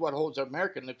 and that's what holds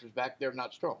American lifters back. They're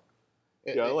not strong.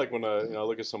 I like when I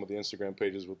look at some of the Instagram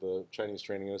pages with the Chinese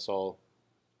training, and it's all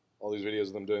these videos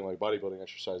of them doing like bodybuilding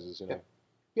exercises,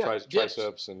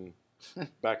 triceps and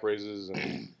back raises,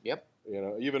 and yep.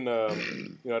 Even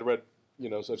I'd read,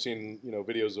 so I've seen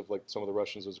videos of like some of the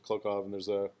Russians. There's Klokov, and there's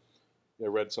I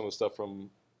read some of the stuff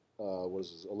from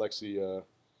Vasily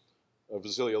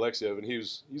Alexiev, and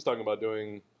he's talking about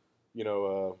doing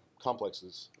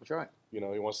complexes. That's right. He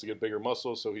wants to get bigger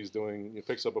muscle, so he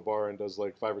picks up a bar and does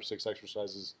like 5 or 6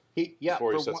 exercises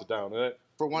before he sets it down.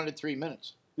 For 1 to 3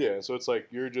 minutes. Yeah, so it's like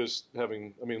you're just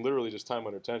having, literally just time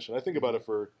under tension. I think about it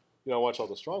for, I watch all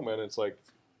the strongmen, and it's like,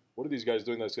 what are these guys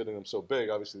doing that's getting them so big?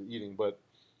 Obviously, they're eating, but,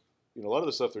 a lot of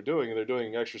the stuff they're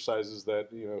doing exercises that,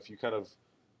 if you kind of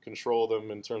control them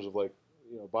in terms of like,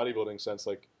 bodybuilding sense,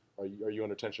 like, are you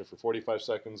under tension for 45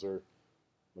 seconds or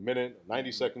a minute,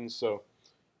 90 seconds? So,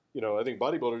 I think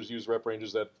bodybuilders use rep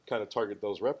ranges that kind of target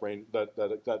those rep range,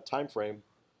 that time frame,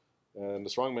 and the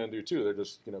strongmen do too. They're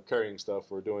just carrying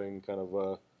stuff or doing kind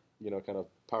of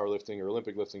powerlifting or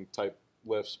Olympic lifting type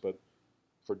lifts, but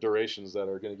for durations that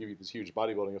are going to give you these huge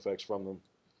bodybuilding effects from them.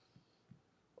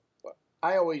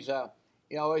 I always have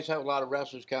a lot of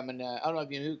wrestlers coming. I don't know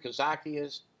if you know who Kazaki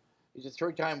is. He's a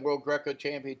 3-time world Greco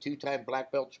champion, 2-time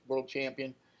black belt world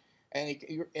champion. And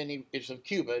he is from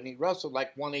Cuba, and he wrestled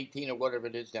like 118 or whatever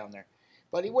it is down there.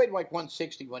 But he weighed like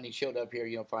 160 when he showed up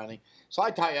here, finally. So I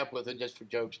tie up with him just for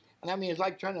jokes. And it's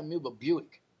like trying to move a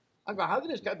Buick. I go, how could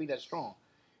this guy be that strong?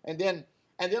 And then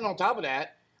on top of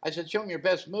that, I said, show me your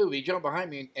best move. He jumped behind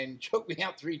me and choked me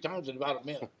out 3 times in about a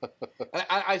minute.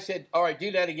 I said, all right,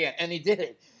 do that again. And he did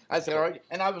it. I said, all right.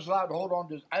 And I was allowed to hold on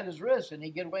to his wrist, and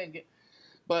he'd get away and get.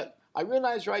 But I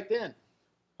realized right then,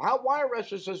 why are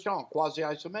wrestlers so strong?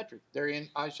 Quasi-isometric. They're in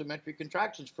isometric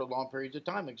contractions for long periods of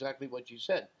time, exactly what you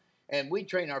said. And we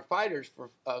train our fighters for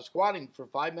squatting for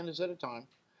 5 minutes at a time,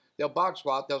 they'll box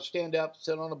squat. They'll stand up,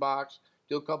 sit on the box,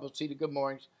 do a couple of seated good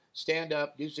mornings, stand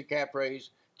up, do some calf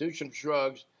raise, do some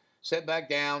shrugs, sit back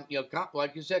down.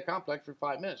 Like you said, complex for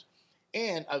 5 minutes.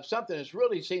 And something that's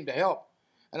really seemed to help,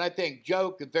 and I think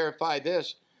Joe could verify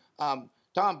this.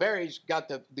 Tom Barry's got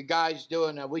the guys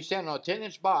doing. We stand on a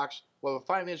 10-inch box with a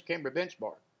 5-inch camber bench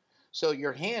bar, so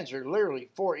your hands are literally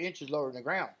 4 inches lower than the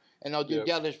ground, and they'll do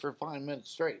deadlifts for 5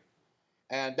 minutes straight.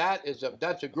 And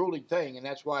that's a grueling thing, and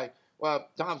that's why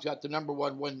Tom's got the number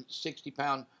one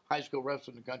 160-pound high school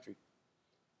wrestler in the country.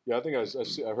 Yeah, I think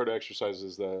I've heard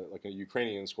exercises that like a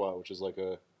Ukrainian squat, which is like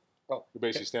you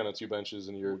basically stand on 2 benches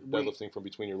and you're deadlifting from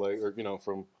between your legs, or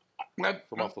from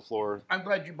off the floor. I'm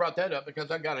glad you brought that up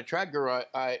because I got a track girl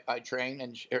I trained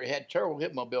and she had terrible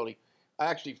hip mobility.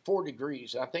 Actually, 4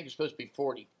 degrees. I think it's supposed to be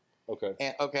 40. Okay.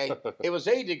 And it was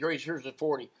 80 degrees. Hers is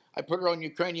 40. I put her on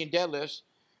Ukrainian deadlifts,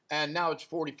 and now it's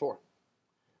 44.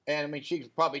 And I mean, she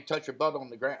could probably touch her butt on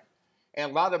the ground.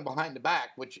 And a lot of them behind the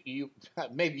back, which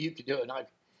maybe you could do it.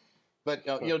 But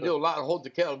you'll do a lot of hold the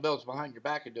kettlebells behind your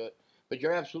back and do it. But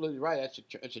you're absolutely right.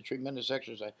 It's a tremendous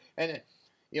exercise. And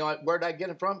where did I get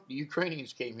it from? The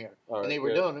Ukrainians came here, and they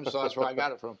were doing them, so that's where I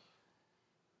got it from.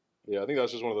 Yeah, I think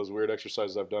that's just one of those weird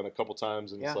exercises I've done a couple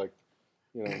times, and it's like,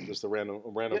 just a random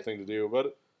thing to do.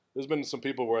 But there's been some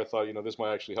people where I thought, this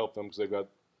might actually help them because they've got,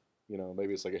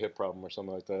 maybe it's like a hip problem or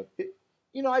something like that.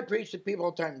 I preach to people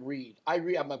all the time. Read.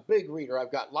 I'm a big reader.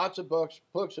 I've got lots of books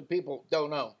that people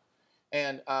don't own,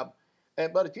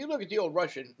 but if you look at the old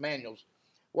Russian manuals,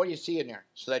 what do you see in there?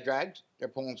 Sled drags. They're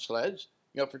pulling sleds.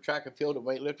 For track and field and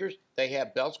weightlifters, they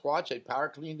have belt squats. They power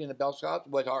cleaned in the belt squats,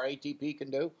 what our ATP can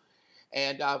do.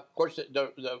 And, of course,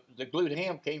 the glued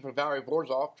ham came from Valery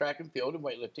Borzov, track and field and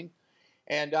weightlifting.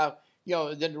 And,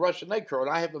 then the Russian leg curl. And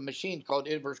I have a machine called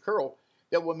Inverse Curl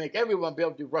that will make everyone be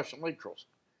able to do Russian leg curls.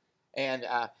 And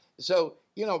so,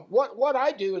 what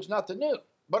I do is nothing new,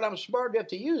 but I'm smart enough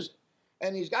to use it.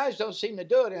 And these guys don't seem to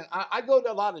do it. And I go to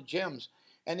a lot of gyms,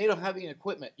 and they don't have any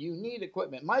equipment. You need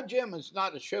equipment. My gym is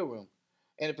not a showroom.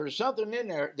 And if there's something in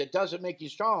there that doesn't make you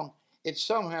strong, it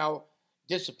somehow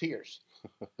disappears.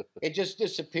 It just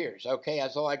disappears. Okay,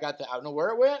 that's all I got. I don't know where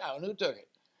it went. I don't know who took it.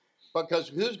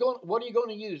 Because what are you going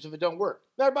to use if it don't work?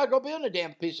 Everybody go build a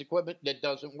damn piece of equipment that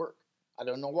doesn't work. I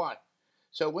don't know why.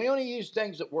 So we only use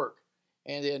things that work.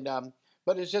 And then,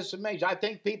 but it's just amazing. I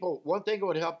think one thing that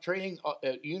would help training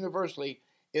universally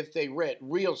if they read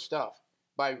real stuff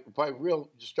by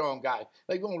real strong guys.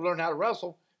 Like, you want to learn how to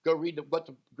wrestle, go read what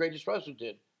the greatest wrestlers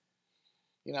did.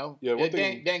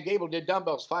 Dan Gable did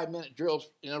dumbbells, 5-minute drills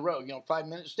in a row. 5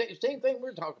 minutes. Same thing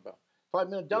we're talking about.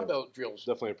 5-minute dumbbell drills.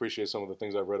 Definitely appreciate some of the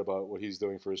things I've read about what he's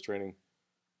doing for his training.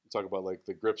 You talk about like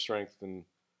the grip strength, and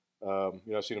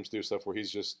I've seen him do stuff where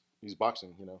he's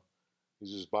boxing.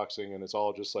 He's just boxing, and it's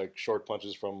all just like short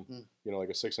punches from like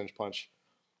a 6-inch punch.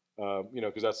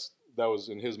 Because that was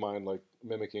in his mind like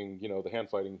mimicking the hand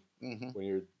fighting when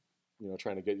you're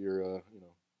trying to get your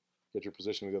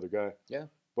position with the other guy. Yeah.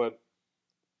 But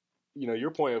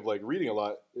your point of like reading a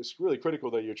lot, it's really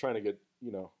critical that you're trying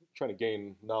to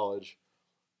gain knowledge.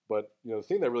 But the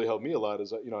thing that really helped me a lot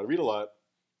is I read a lot,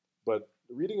 but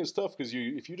reading is tough because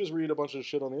if you just read a bunch of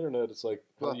shit on the internet, it's like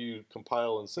how do you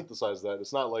compile and synthesize that?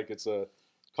 It's not like it's a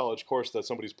college course that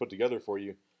somebody's put together for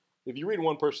you. If you read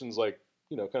one person's like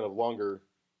kind of longer,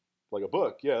 like a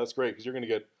book, yeah, that's great because you're going to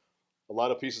get a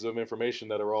lot of pieces of information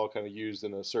that are all kind of used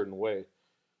in a certain way.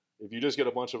 If you just get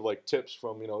a bunch of like tips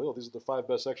from these are the 5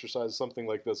 best exercises, something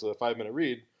like this, a 5-minute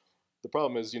read, the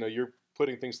problem is you're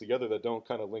putting things together that don't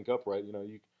kind of link up right.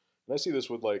 And I see this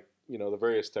with like the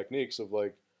various techniques of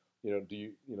like do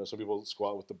you some people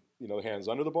squat with the hands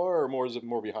under the bar, or is it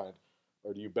more behind,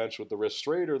 or do you bench with the wrist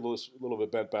straight or a little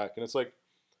bit bent back? And it's like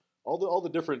all the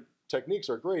different techniques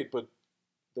are great, but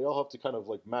they all have to kind of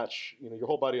like match. Your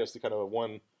whole body has to kind of have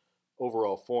one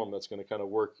overall form that's going to kind of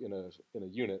work in a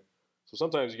unit. So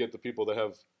sometimes you get the people that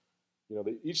have,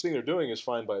 each thing they're doing is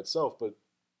fine by itself, but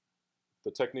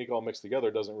the technique all mixed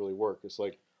together doesn't really work. It's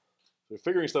like they're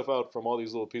figuring stuff out from all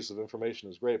these little pieces of information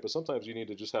is great, but sometimes you need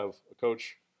to just have a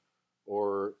coach,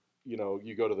 or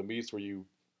you go to the meets where you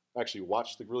actually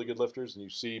watch the really good lifters and you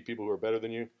see people who are better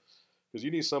than you, because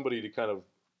you need somebody to kind of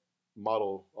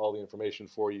model all the information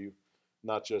for you,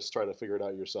 not just try to figure it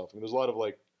out yourself. I mean, there's a lot of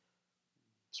like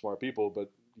smart people, but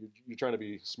you're trying to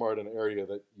be smart in an area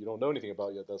that you don't know anything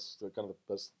about yet. That's the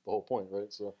whole point,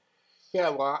 right? So, yeah.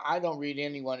 Well, I don't read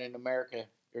anyone in America.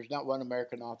 There's not one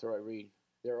American author I read.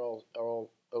 They're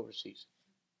all overseas.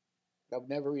 I've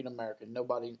never read American.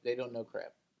 Nobody. They don't know crap,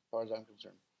 as far as I'm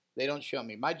concerned. They don't show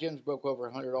me. My gym's broke over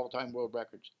 100 all-time world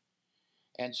records,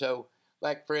 and so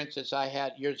like for instance, I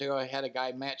had years ago. I had a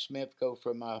guy, Matt Smith, go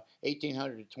from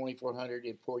 1800 to 2400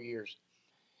 in 4 years.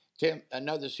 Tim,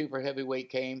 another super heavyweight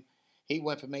came. He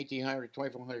went from 1800 to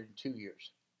 2400 in 2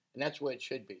 years, and that's what it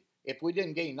should be. If we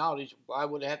didn't gain knowledge, I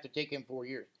would have to take him 4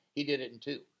 years. He did it in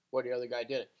two. Where the other guy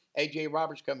did it. AJ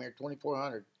Roberts come here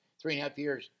 2400, 3.5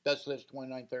 years. Dust lifts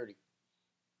 2930.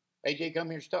 AJ come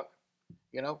here stuck.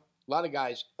 You know, a lot of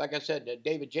guys, like I said,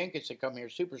 David Jenkins had come here,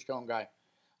 super strong guy.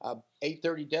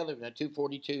 830 deadlift and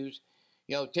 242s.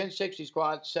 1060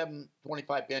 squats,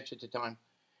 725 bench at the time,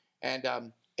 and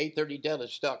 830 deadlift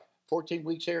stuck. 14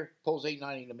 weeks here, pulls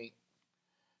 890 to meet.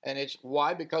 And it's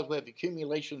why? Because we have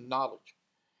accumulation of knowledge.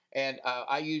 And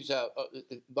I use, I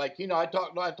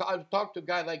talked to a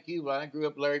guy like you when I grew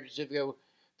up, Larry Pacifico,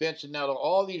 Vincent Nettle,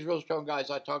 all these real strong guys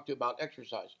I talked to about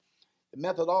exercise. The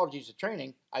methodologies of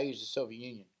training, I use the Soviet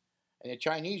Union. And the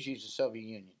Chinese use the Soviet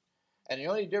Union. And the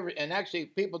only difference, and actually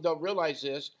people don't realize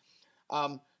this,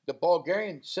 the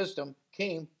Bulgarian system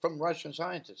came from Russian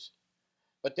scientists.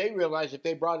 But they realized if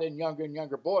they brought in younger and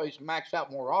younger boys, maxed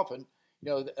out more often,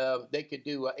 they could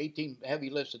do 18 heavy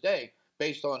lifts a day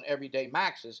based on everyday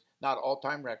maxes, not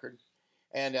all-time record.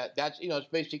 And that's, it's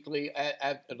basically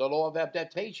the law of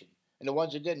adaptation. And the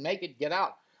ones that didn't make it, get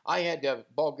out. I had the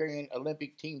Bulgarian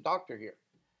Olympic team doctor here.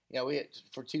 We had,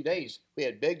 for 2 days, we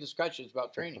had big discussions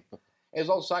about training. It was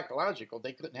all psychological.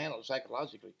 They couldn't handle it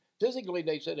psychologically. Physically,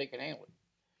 they said they could handle it.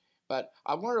 But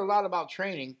I learned a lot about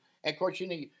training. And of course,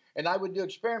 and I would do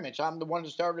experiments. I'm the one that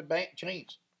started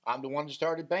chains. I'm the one that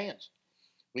started bands.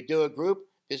 We do a group.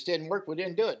 This didn't work. We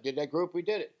didn't do it. Did that group? We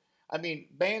did it. I mean,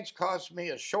 bands cost me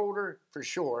a shoulder for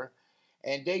sure,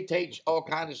 and they teach all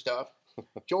kinds of stuff.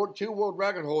 2 world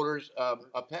record holders,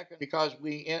 a peck, because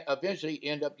we eventually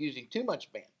end up using too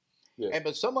much band. Yeah.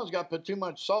 But someone's got to put too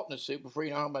much salt in the soup before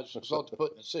you know how much salt to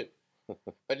put in the soup.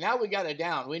 But now we got it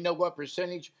down. We know what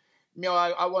percentage.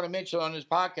 I want to mention on this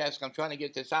podcast, I'm trying to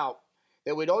get this out,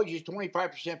 that we'd always use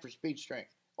 25% for speed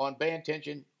strength on band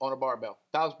tension on a barbell.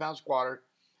 1,000-pound squatter.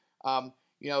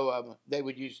 They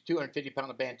would use 250-pound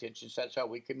of band tension. So that's how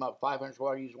we came up. 500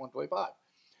 squatter used 125.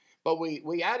 But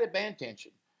we added band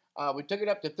tension. We took it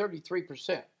up to 33%.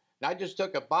 And I just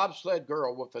took a bobsled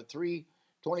girl with a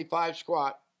 325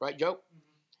 squat, right, Joe?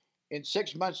 Mm-hmm. In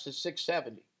 6 months to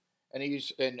 670.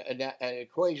 And an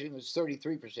equation was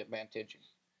 33% band tension.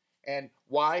 And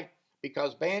why?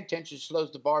 Because band tension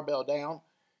slows the barbell down.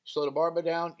 Slow the barbell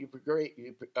down, you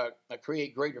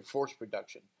create greater force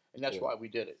production. And that's why we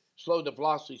did it. Slow the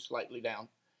velocity slightly down.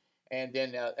 And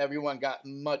then everyone got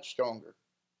much stronger.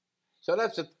 So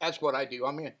that's what I do.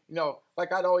 I mean,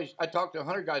 like I talk to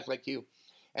 100 guys like you,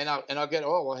 and I'll get,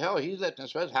 oh, well, hell, he's lifting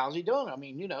stress. How's he doing? I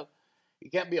mean, you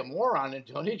can't be a moron in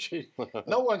doing it.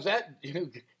 No one's that.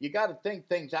 You got to think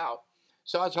things out.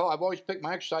 So that's how I've always picked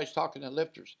my exercise talking to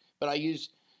lifters. But I use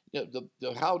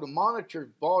how to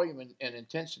monitor volume and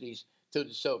intensities to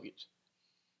the Soviets.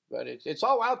 But it's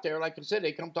all out there. Like I said,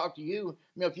 they come talk to you.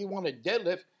 If you want a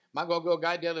deadlift, am I going to go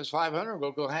guy deadlifts 500?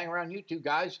 Or go hang around you two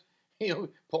guys,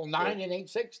 pull 9 and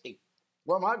 860.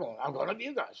 Where am I going? I'm going to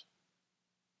you guys.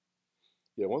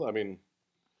 Yeah,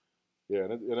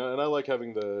 and I like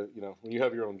having when you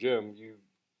have your own gym, you're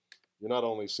not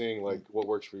only seeing like what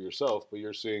works for yourself, but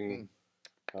you're seeing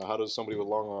how does somebody with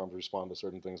long arms respond to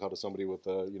certain things? How does somebody with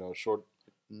short,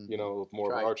 with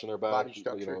more arch in their back,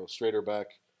 straighter back?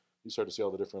 You start to see all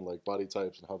the different like body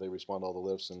types and how they respond to all the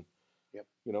lifts, and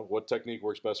what technique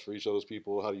works best for each of those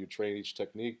people. How do you train each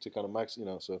technique to kind of max?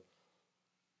 So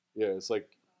yeah, it's like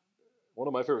one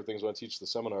of my favorite things when I teach the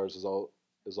seminars is I'll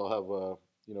have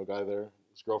a guy there,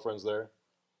 his girlfriend's there,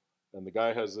 and the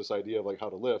guy has this idea of like how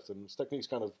to lift, and his technique's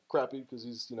kind of crappy because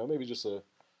he's maybe just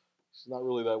he's not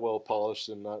really that well polished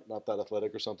and not that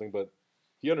athletic or something, but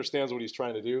he understands what he's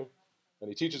trying to do, and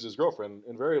he teaches his girlfriend.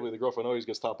 Invariably, the girlfriend always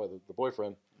gets taught by the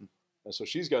boyfriend, and so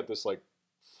she's got this like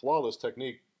flawless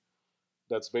technique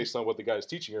that's based on what the guy's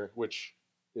teaching her, which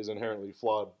is inherently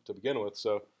flawed to begin with.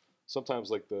 So sometimes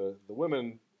like the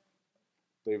women,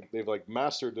 they've like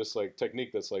mastered this like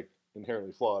technique that's like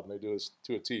inherently flawed, and they do this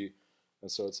to a T.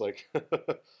 And so it's like, I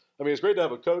mean, it's great to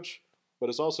have a coach, but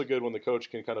it's also good when the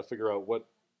coach can kind of figure out what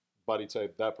body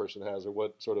type that person has or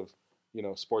what sort of,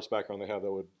 sports background they have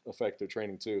that would affect their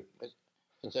training too.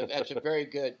 That's a very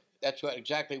good, that's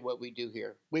exactly what we do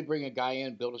here. We bring a guy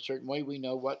in, build a certain way. We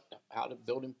know how to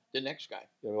build him the next guy.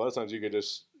 Yeah, a lot of times you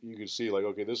could see like,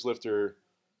 okay, this lifter,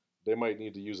 they might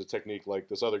need to use a technique like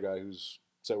this other guy who's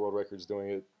set world records doing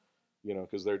it,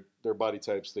 because their body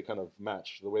types, they kind of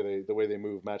match. The way they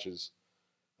move matches.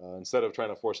 Instead of trying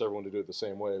to force everyone to do it the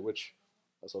same way, which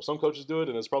so some coaches do it,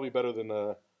 and it's probably better than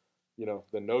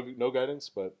than no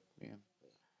guidance. But yeah,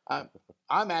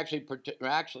 I'm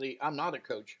actually I'm not a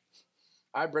coach.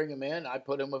 I bring them in. I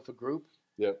put them with a group.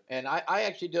 Yep. And I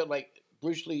actually do it like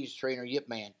Bruce Lee's trainer, Yip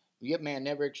Man. Yip Man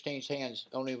never exchanged hands,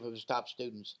 only with his top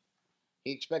students.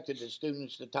 He expected the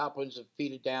students, the top ones, to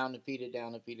feed it down and feed it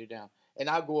down and feed it down. And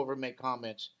I'll go over and make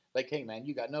comments like, "Hey man,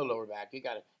 you got no lower back. You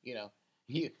got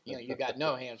you got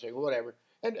no hamstring, whatever,"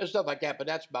 and stuff like that. But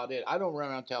that's about it. I don't run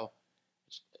around and tell.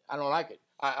 I don't like it.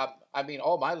 I mean,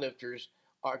 all my lifters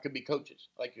could be coaches,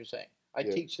 like you're saying. I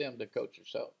teach them to coach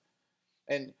themselves.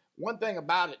 And one thing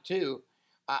about it too,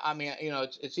 I mean,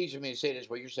 it's easy for me to say this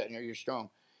while you're sitting there, you're strong.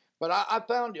 But I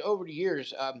found over the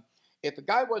years, if a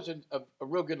guy wasn't a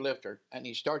real good lifter and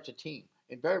he starts a team,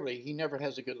 invariably he never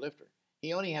has a good lifter.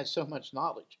 He only has so much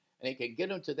knowledge, and he can get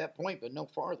him to that point, but no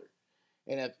farther.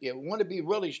 And if you want to be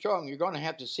really strong, you're going to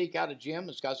have to seek out a gym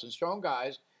that's got some strong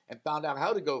guys and find out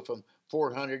how to go from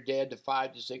 400 dead to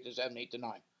 5 to 6 to 7, 8 to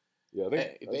 9. Yeah, I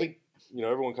think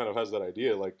everyone kind of has that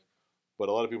idea, like, but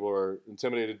a lot of people are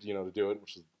intimidated, to do it,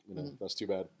 which is, that's too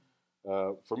bad.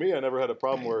 For me, I never had a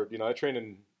problem where, I trained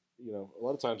in, a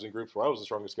lot of times in groups where I was the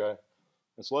strongest guy.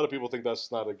 And so a lot of people think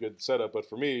that's not a good setup, but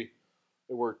for me,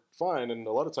 it worked fine. And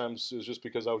a lot of times it was just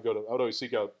because I would always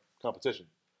seek out competition.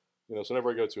 So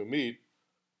whenever I go to a meet,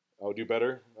 I would do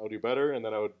better. And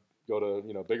then I would go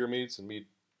to, bigger meets and meet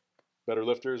better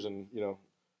lifters. And,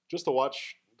 just to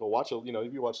watch, if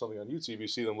you watch something on YouTube, you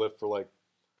see them lift for like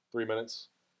 3 minutes.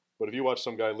 But if you watch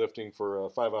some guy lifting for a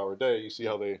 5-hour day, you see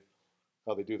how they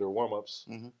do their warm-ups.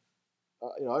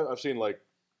 Mm-hmm. I've seen like,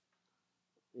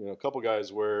 a couple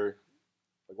guys where,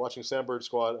 like watching Sam Bird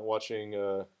squat and watching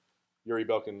Yuri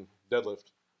Belkin deadlift,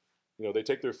 they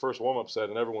take their first warm-up set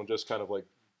and everyone just kind of like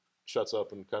shuts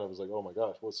up and kind of is like, oh my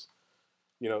gosh,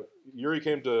 Yuri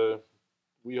came to,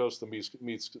 we host the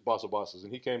meets Boss of Bosses,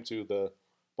 and he came to the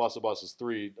Boss of Bosses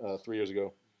 3 years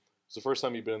ago. It's the first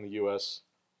time he'd been in the U.S.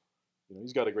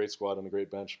 He's got a great squat and a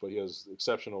great bench, but he has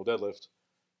exceptional deadlift,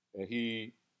 and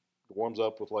he warms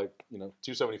up with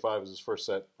 275 as his first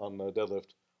set on the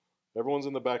deadlift. Everyone's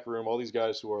in the back room, all these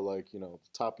guys who are like,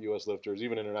 top U.S. lifters,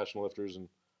 even international lifters, and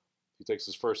he takes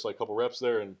his first couple reps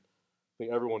there, and I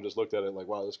think everyone just looked at it like,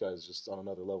 wow, this guy's just on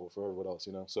another level for everyone else,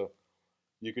 So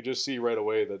you could just see right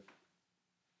away that,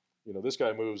 this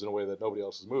guy moves in a way that nobody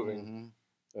else is moving,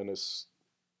 and there's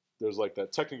like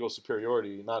that technical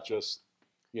superiority, not just,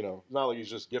 not like he's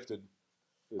just gifted.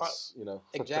 It's,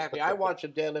 Exactly. I watch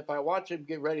him deadlift. I watch him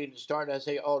get ready to start. I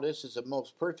say, oh, this is the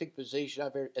most perfect position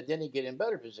I've ever. And then he get in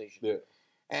better position. Yeah.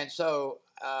 And so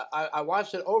I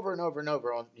watched it over and over and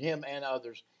over on him and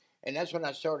others. And that's when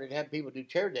I started having people do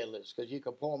chair deadlifts, because you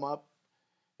can pull them up,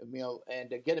 and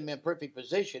to get them in perfect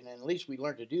position. And at least we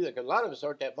learned to do that, because a lot of us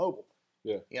aren't that mobile.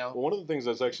 Yeah. Well, one of the things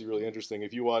that's actually really interesting,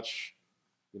 if you watch,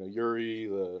 Yuri,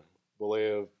 the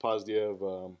Belayev,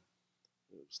 Pozdiev,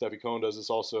 Steffi Cohn does this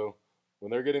also. When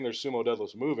they're getting their sumo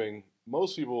deadlifts moving,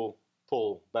 most people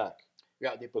pull back.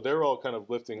 Yeah, but they're all kind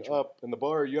of lifting up. And the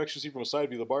bar, you actually see from a side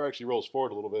view, the bar actually rolls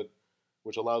forward a little bit,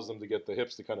 which allows them to get the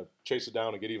hips to kind of chase it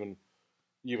down and get even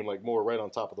like more right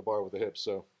on top of the bar with the hips.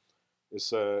 So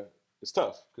it's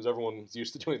tough because everyone's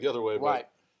used to doing it the other way. Right.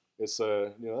 But it's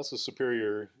that's a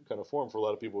superior kind of form for a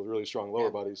lot of people with really strong lower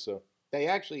bodies. So they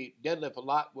actually deadlift a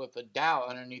lot with a dowel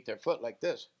underneath their foot like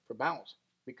this for balance,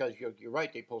 because you're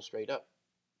right, they pull straight up.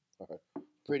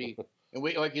 Pretty, and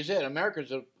we, like you said,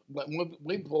 Americans, when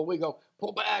we pull, we go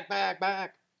pull back.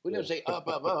 We never say up.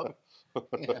 So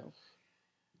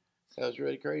it's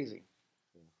really crazy.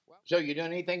 So you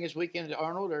doing anything this weekend,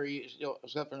 Arnold, or are you still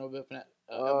suffering a little bit from that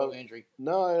elbow injury?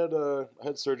 No, I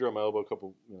had surgery on my elbow a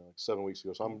couple, 7 weeks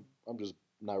ago. So I'm just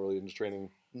not really into training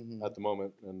at the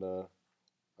moment, and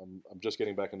I'm just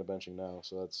getting back into benching now.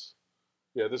 So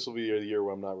this will be the year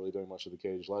where I'm not really doing much of the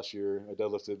cage. Last year I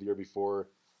deadlifted. The year before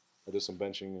I did some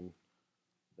benching, and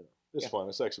it's fun.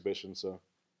 It's exhibition, so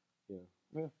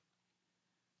yeah.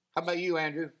 How about you,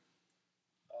 Andrew?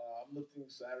 I'm lifting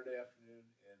Saturday afternoon,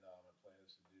 and my plan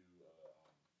is to do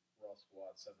raw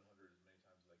squat 700 as many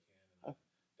times as I can, and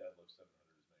deadlift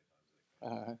 700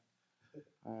 as many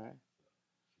times as I can. All right.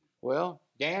 Well,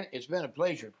 Dan, it's been a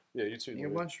pleasure. Yeah, you too.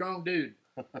 You're one strong dude.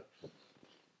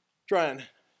 Trying.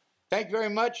 Thank you very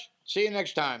much. See you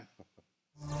next time.